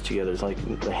fused us together. It's like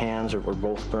the hands were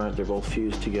both burnt, they're both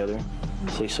fused together.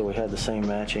 See, so we had the same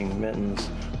matching mittens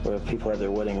where people had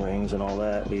their wedding rings and all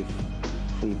that.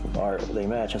 They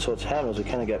match, and so what's happened is we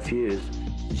kind of got fused.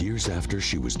 Years after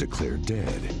she was declared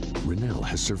dead, Renelle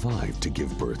has survived to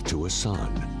give birth to a son.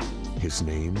 His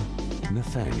name,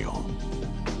 Nathaniel.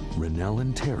 Renelle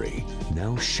and Terry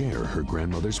now share her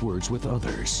grandmother's words with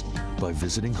others by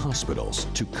visiting hospitals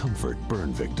to comfort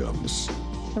burn victims.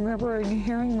 I remember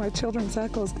hearing my children's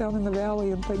echoes down in the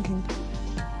valley and thinking,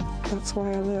 that's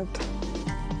why I lived.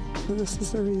 This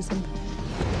is the reason.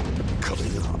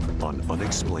 Coming up on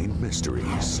Unexplained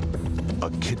Mysteries,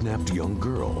 a kidnapped young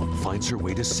girl finds her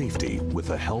way to safety with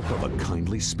the help of a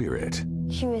kindly spirit.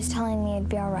 She was telling me it'd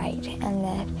be all right and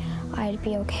that I'd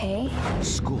be okay.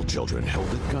 School children held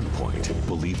at gunpoint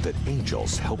believe that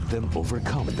angels helped them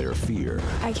overcome their fear.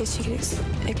 I guess you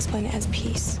could explain it as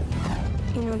peace.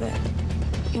 You know, that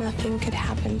nothing could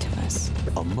happen to us.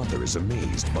 A mother is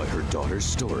amazed by her daughter's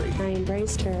story. I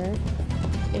embraced her,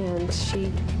 and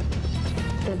she,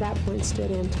 at that point,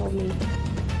 stood in and told me,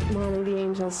 "Mommy, the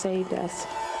angels saved us."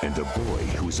 And a boy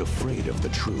who is afraid of the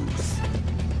truth.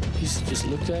 He just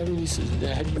looked at me and he says,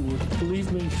 "Dad, you would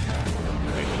believe me?"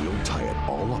 And we'll tie it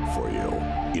all up for you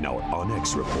in our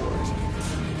Onyx Report.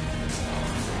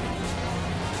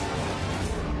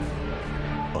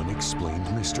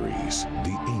 Unexplained Mysteries,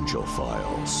 The Angel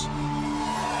Files.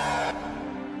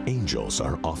 Angels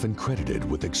are often credited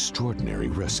with extraordinary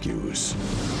rescues.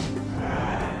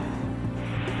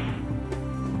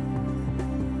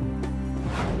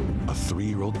 A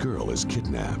 3-year-old girl is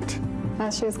kidnapped.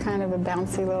 She was kind of a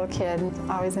bouncy little kid,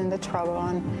 always into trouble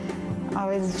and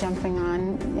always jumping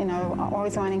on, you know,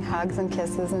 always wanting hugs and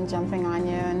kisses and jumping on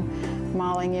you and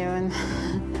mauling you, and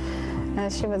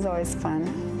she was always fun.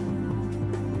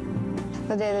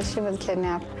 The day that she was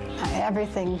kidnapped,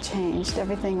 everything changed.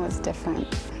 Everything was different.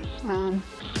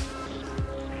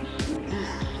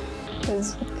 It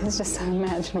was just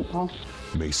unimaginable.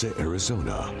 Mesa,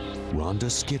 Arizona, Rhonda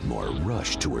Skidmore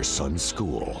rushed to her son's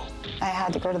school. I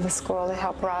had to go to the school to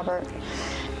help Robert.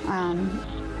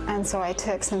 And so I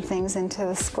took some things into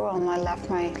the school and I left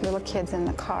my little kids in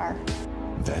the car.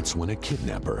 That's when a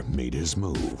kidnapper made his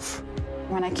move.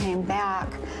 When I came back,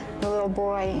 the little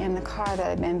boy in the car that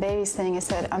I'd been babysitting, he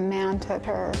said, a man took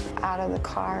her out of the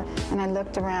car. And I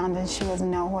looked around and she was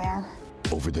nowhere.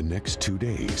 Over the next 2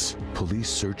 days, police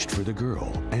searched for the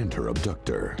girl and her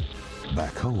abductor.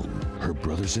 Back home, her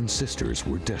brothers and sisters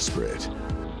were desperate.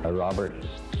 Robert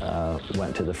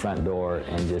went to the front door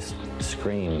and just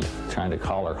screamed, trying to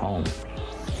call her home.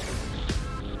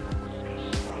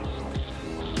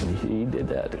 And he did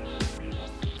that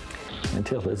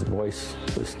until his voice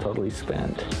was totally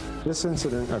spent. This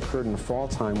incident occurred in fall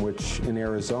time, which in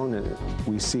Arizona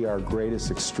we see our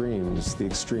greatest extremes, the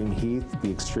extreme heat,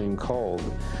 the extreme cold.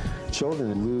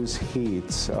 Children lose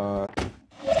heat.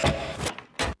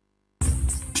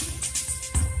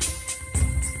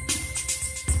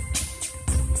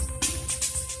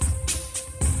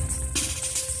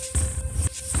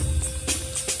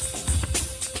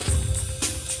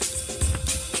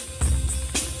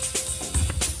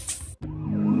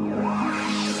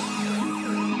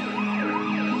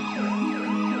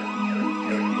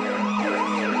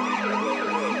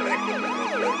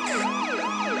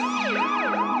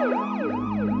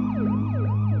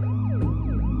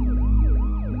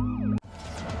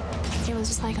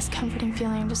 Like this comforting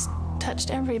feeling just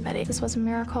touched everybody. This was a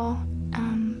miracle.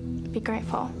 Be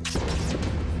grateful.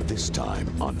 This time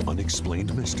on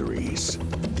Unexplained Mysteries,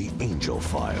 the Angel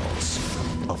Files.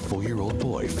 A 4-year-old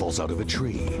boy falls out of a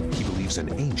tree. He believes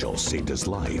an angel saved his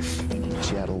life.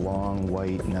 She had a long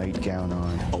white nightgown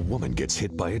on. A woman gets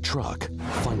hit by a truck.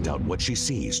 Find out what she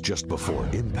sees just before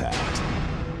impact.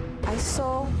 I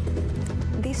saw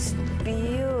this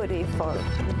beautiful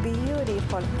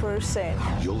person.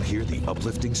 You'll hear the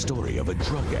uplifting story of a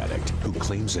drug addict who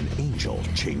claims an angel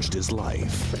changed his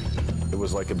life. It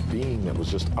was like a being that was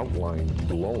just outlined,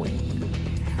 glowing,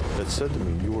 that said to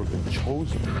me, "You have been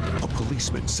chosen." A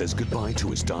policeman says goodbye to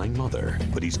his dying mother,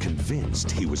 but he's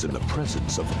convinced he was in the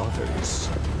presence of others.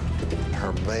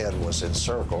 Her bed was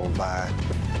encircled by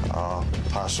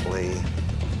possibly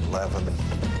 11,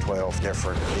 12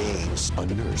 different beings. A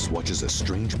nurse watches a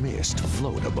strange mist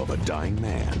float above a dying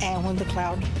man. And when the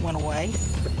cloud went away,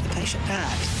 the patient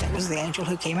died. That was the angel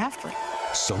who came after him.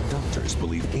 Some doctors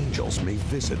believe angels may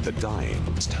visit the dying.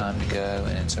 It's time to go,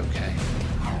 and it's okay.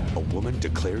 A woman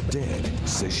declared dead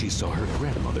says she saw her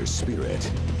grandmother's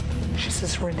spirit. She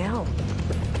says, Renelle.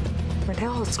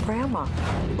 Renelle's grandma.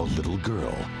 A little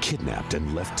girl, kidnapped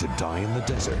and left to die in the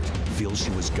desert, feels she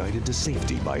was guided to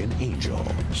safety by an angel.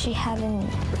 She had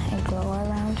a glow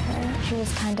around her. She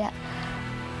was kind of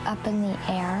up in the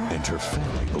air. And her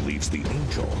family believes the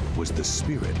angel was the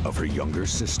spirit of her younger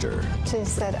sister. She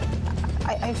said,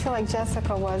 I feel like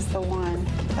Jessica was the one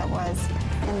that was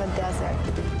in the desert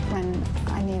when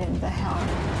I needed the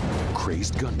help.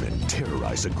 Crazed gunmen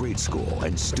terrorize a grade school,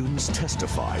 and students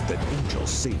testify that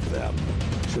angels saved them.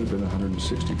 Should have been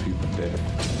 160 people dead.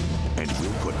 And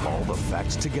we'll put all the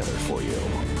facts together for you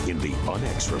in the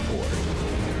Unex Report,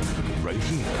 right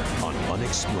here on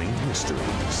Unexplained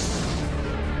Mysteries.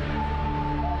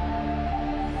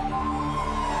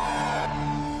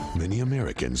 Many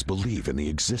Americans believe in the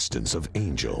existence of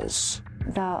angels.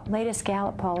 The latest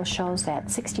Gallup poll shows that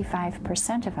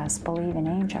 65% of us believe in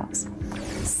angels.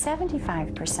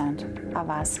 75% of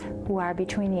us who are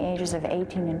between the ages of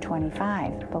 18 and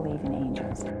 25 believe in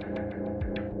angels.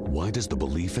 Why does the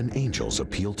belief in angels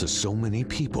appeal to so many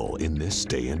people in this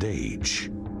day and age?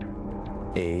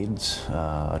 AIDS,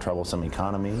 a troublesome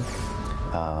economy,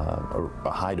 a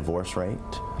high divorce rate,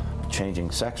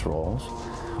 changing sex roles.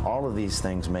 All of these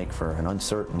things make for an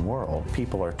uncertain world.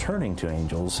 People are turning to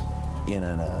angels in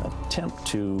an attempt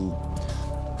to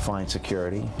find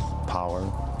security, power,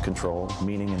 control,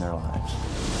 meaning in their lives.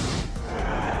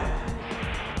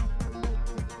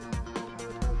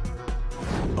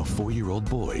 A 4-year-old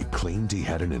boy claimed he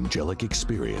had an angelic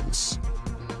experience.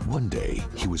 One day,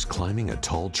 he was climbing a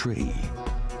tall tree.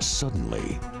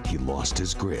 Suddenly, he lost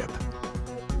his grip.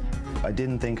 I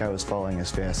didn't think I was falling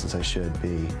as fast as I should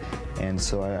be, and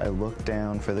so I looked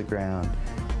down for the ground,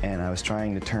 and I was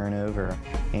trying to turn over,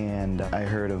 and I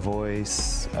heard a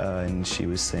voice, and she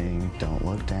was saying, "Don't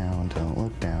look down, don't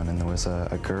look down." And there was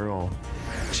a girl.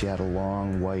 She had a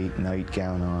long white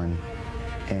nightgown on,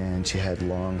 and she had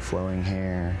long flowing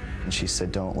hair. And she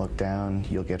said, "Don't look down,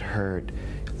 you'll get hurt.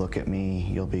 Look at me,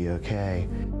 you'll be okay."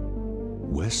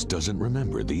 Wes doesn't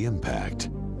remember the impact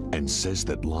and says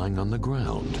that lying on the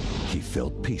ground, he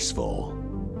felt peaceful.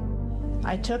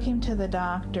 I took him to the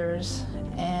doctors,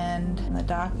 and the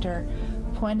doctor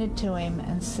pointed to him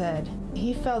and said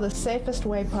he fell the safest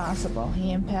way possible.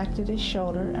 He impacted his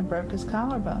shoulder and broke his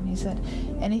collarbone. He said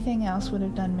anything else would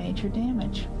have done major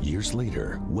damage. Years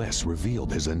later, Wes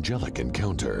revealed his angelic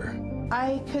encounter.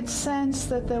 I could sense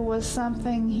that there was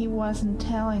something he wasn't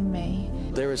telling me.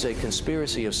 There is a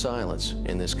conspiracy of silence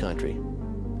in this country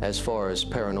as far as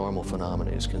paranormal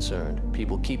phenomena is concerned.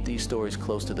 People keep these stories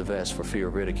close to the vest for fear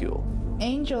of ridicule.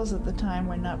 Angels at the time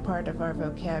were not part of our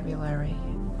vocabulary,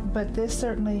 but this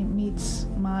certainly meets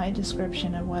my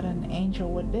description of what an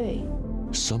angel would be.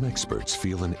 Some experts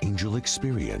feel an angel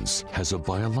experience has a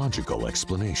biological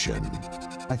explanation.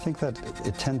 I think that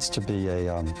it tends to be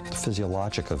a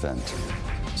physiologic event,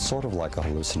 sort of like a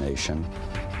hallucination,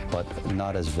 but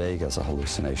not as vague as a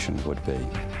hallucination would be.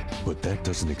 But that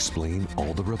doesn't explain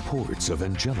all the reports of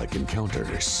angelic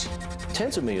encounters.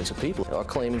 Tens of millions of people are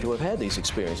claiming to have had these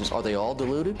experiences. Are they all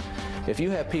deluded? If you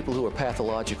have people who are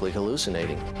pathologically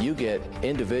hallucinating, you get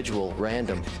individual,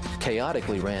 random,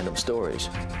 chaotically random stories.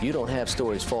 You don't have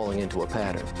stories falling into a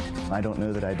pattern. I don't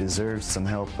know that I deserved some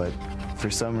help, but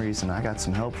for some reason I got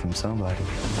some help from somebody.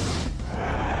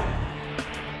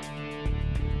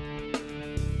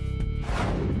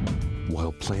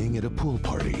 While playing at a pool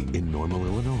party in Normal,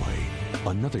 Illinois,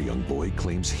 another young boy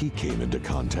claims he came into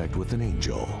contact with an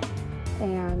angel.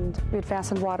 And we had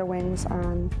fastened water wings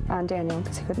on Daniel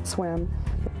because he couldn't swim.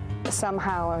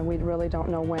 Somehow, and we really don't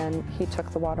know when, he took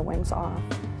the water wings off.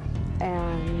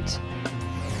 And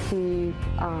he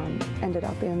ended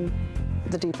up in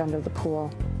the deep end of the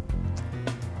pool.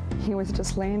 He was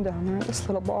just laying down there, this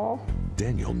little ball.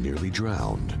 Daniel nearly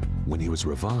drowned. When he was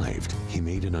revived, he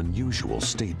made an unusual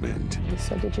statement. He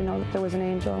said, "Did you know that there was an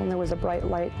angel and there was a bright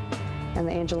light, and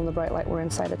the angel and the bright light were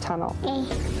inside a tunnel?"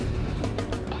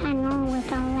 Tunnel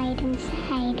with a light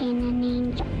inside and an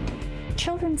angel.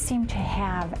 Children seem to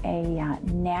have a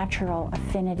natural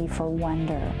affinity for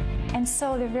wonder, and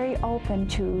so they're very open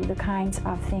to the kinds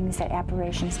of things that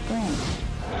apparitions bring.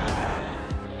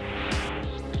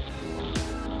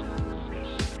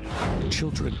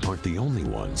 Children aren't the only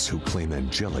ones who claim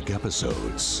angelic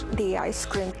episodes. The ice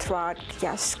cream truck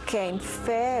just came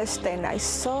fast, and I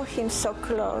saw him so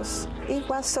close. It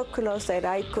was so close that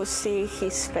I could see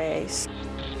his face.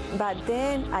 But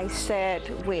then I said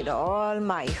with all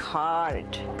my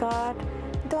heart, "God,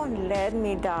 don't let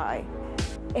me die."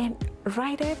 And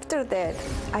right after that,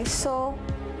 I saw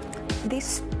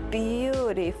this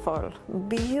beautiful,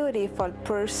 beautiful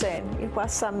person. It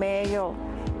was a male.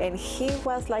 And he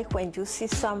was like when you see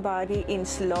somebody in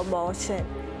slow motion,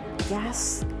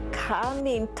 just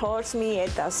coming towards me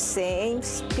at the same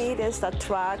speed as the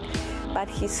truck, but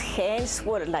his hands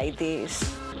were like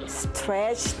this,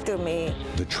 stretched to me.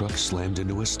 The truck slammed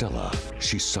into Estella.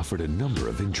 She suffered a number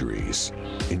of injuries,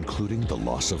 including the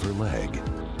loss of her leg,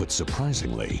 but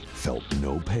surprisingly felt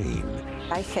no pain.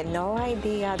 I had no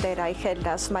idea that I had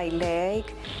lost my leg.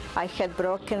 I had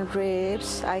broken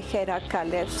ribs. I had a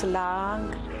collapsed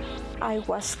lung. I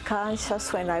was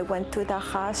conscious when I went to the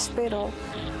hospital.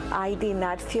 I did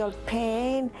not feel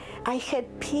pain. I had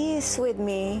peace with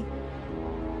me.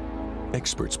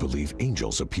 Experts believe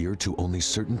angels appear to only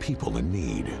certain people in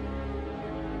need.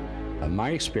 My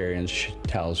experience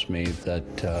tells me that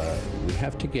we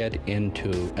have to get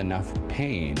into enough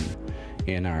pain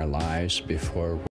in our lives before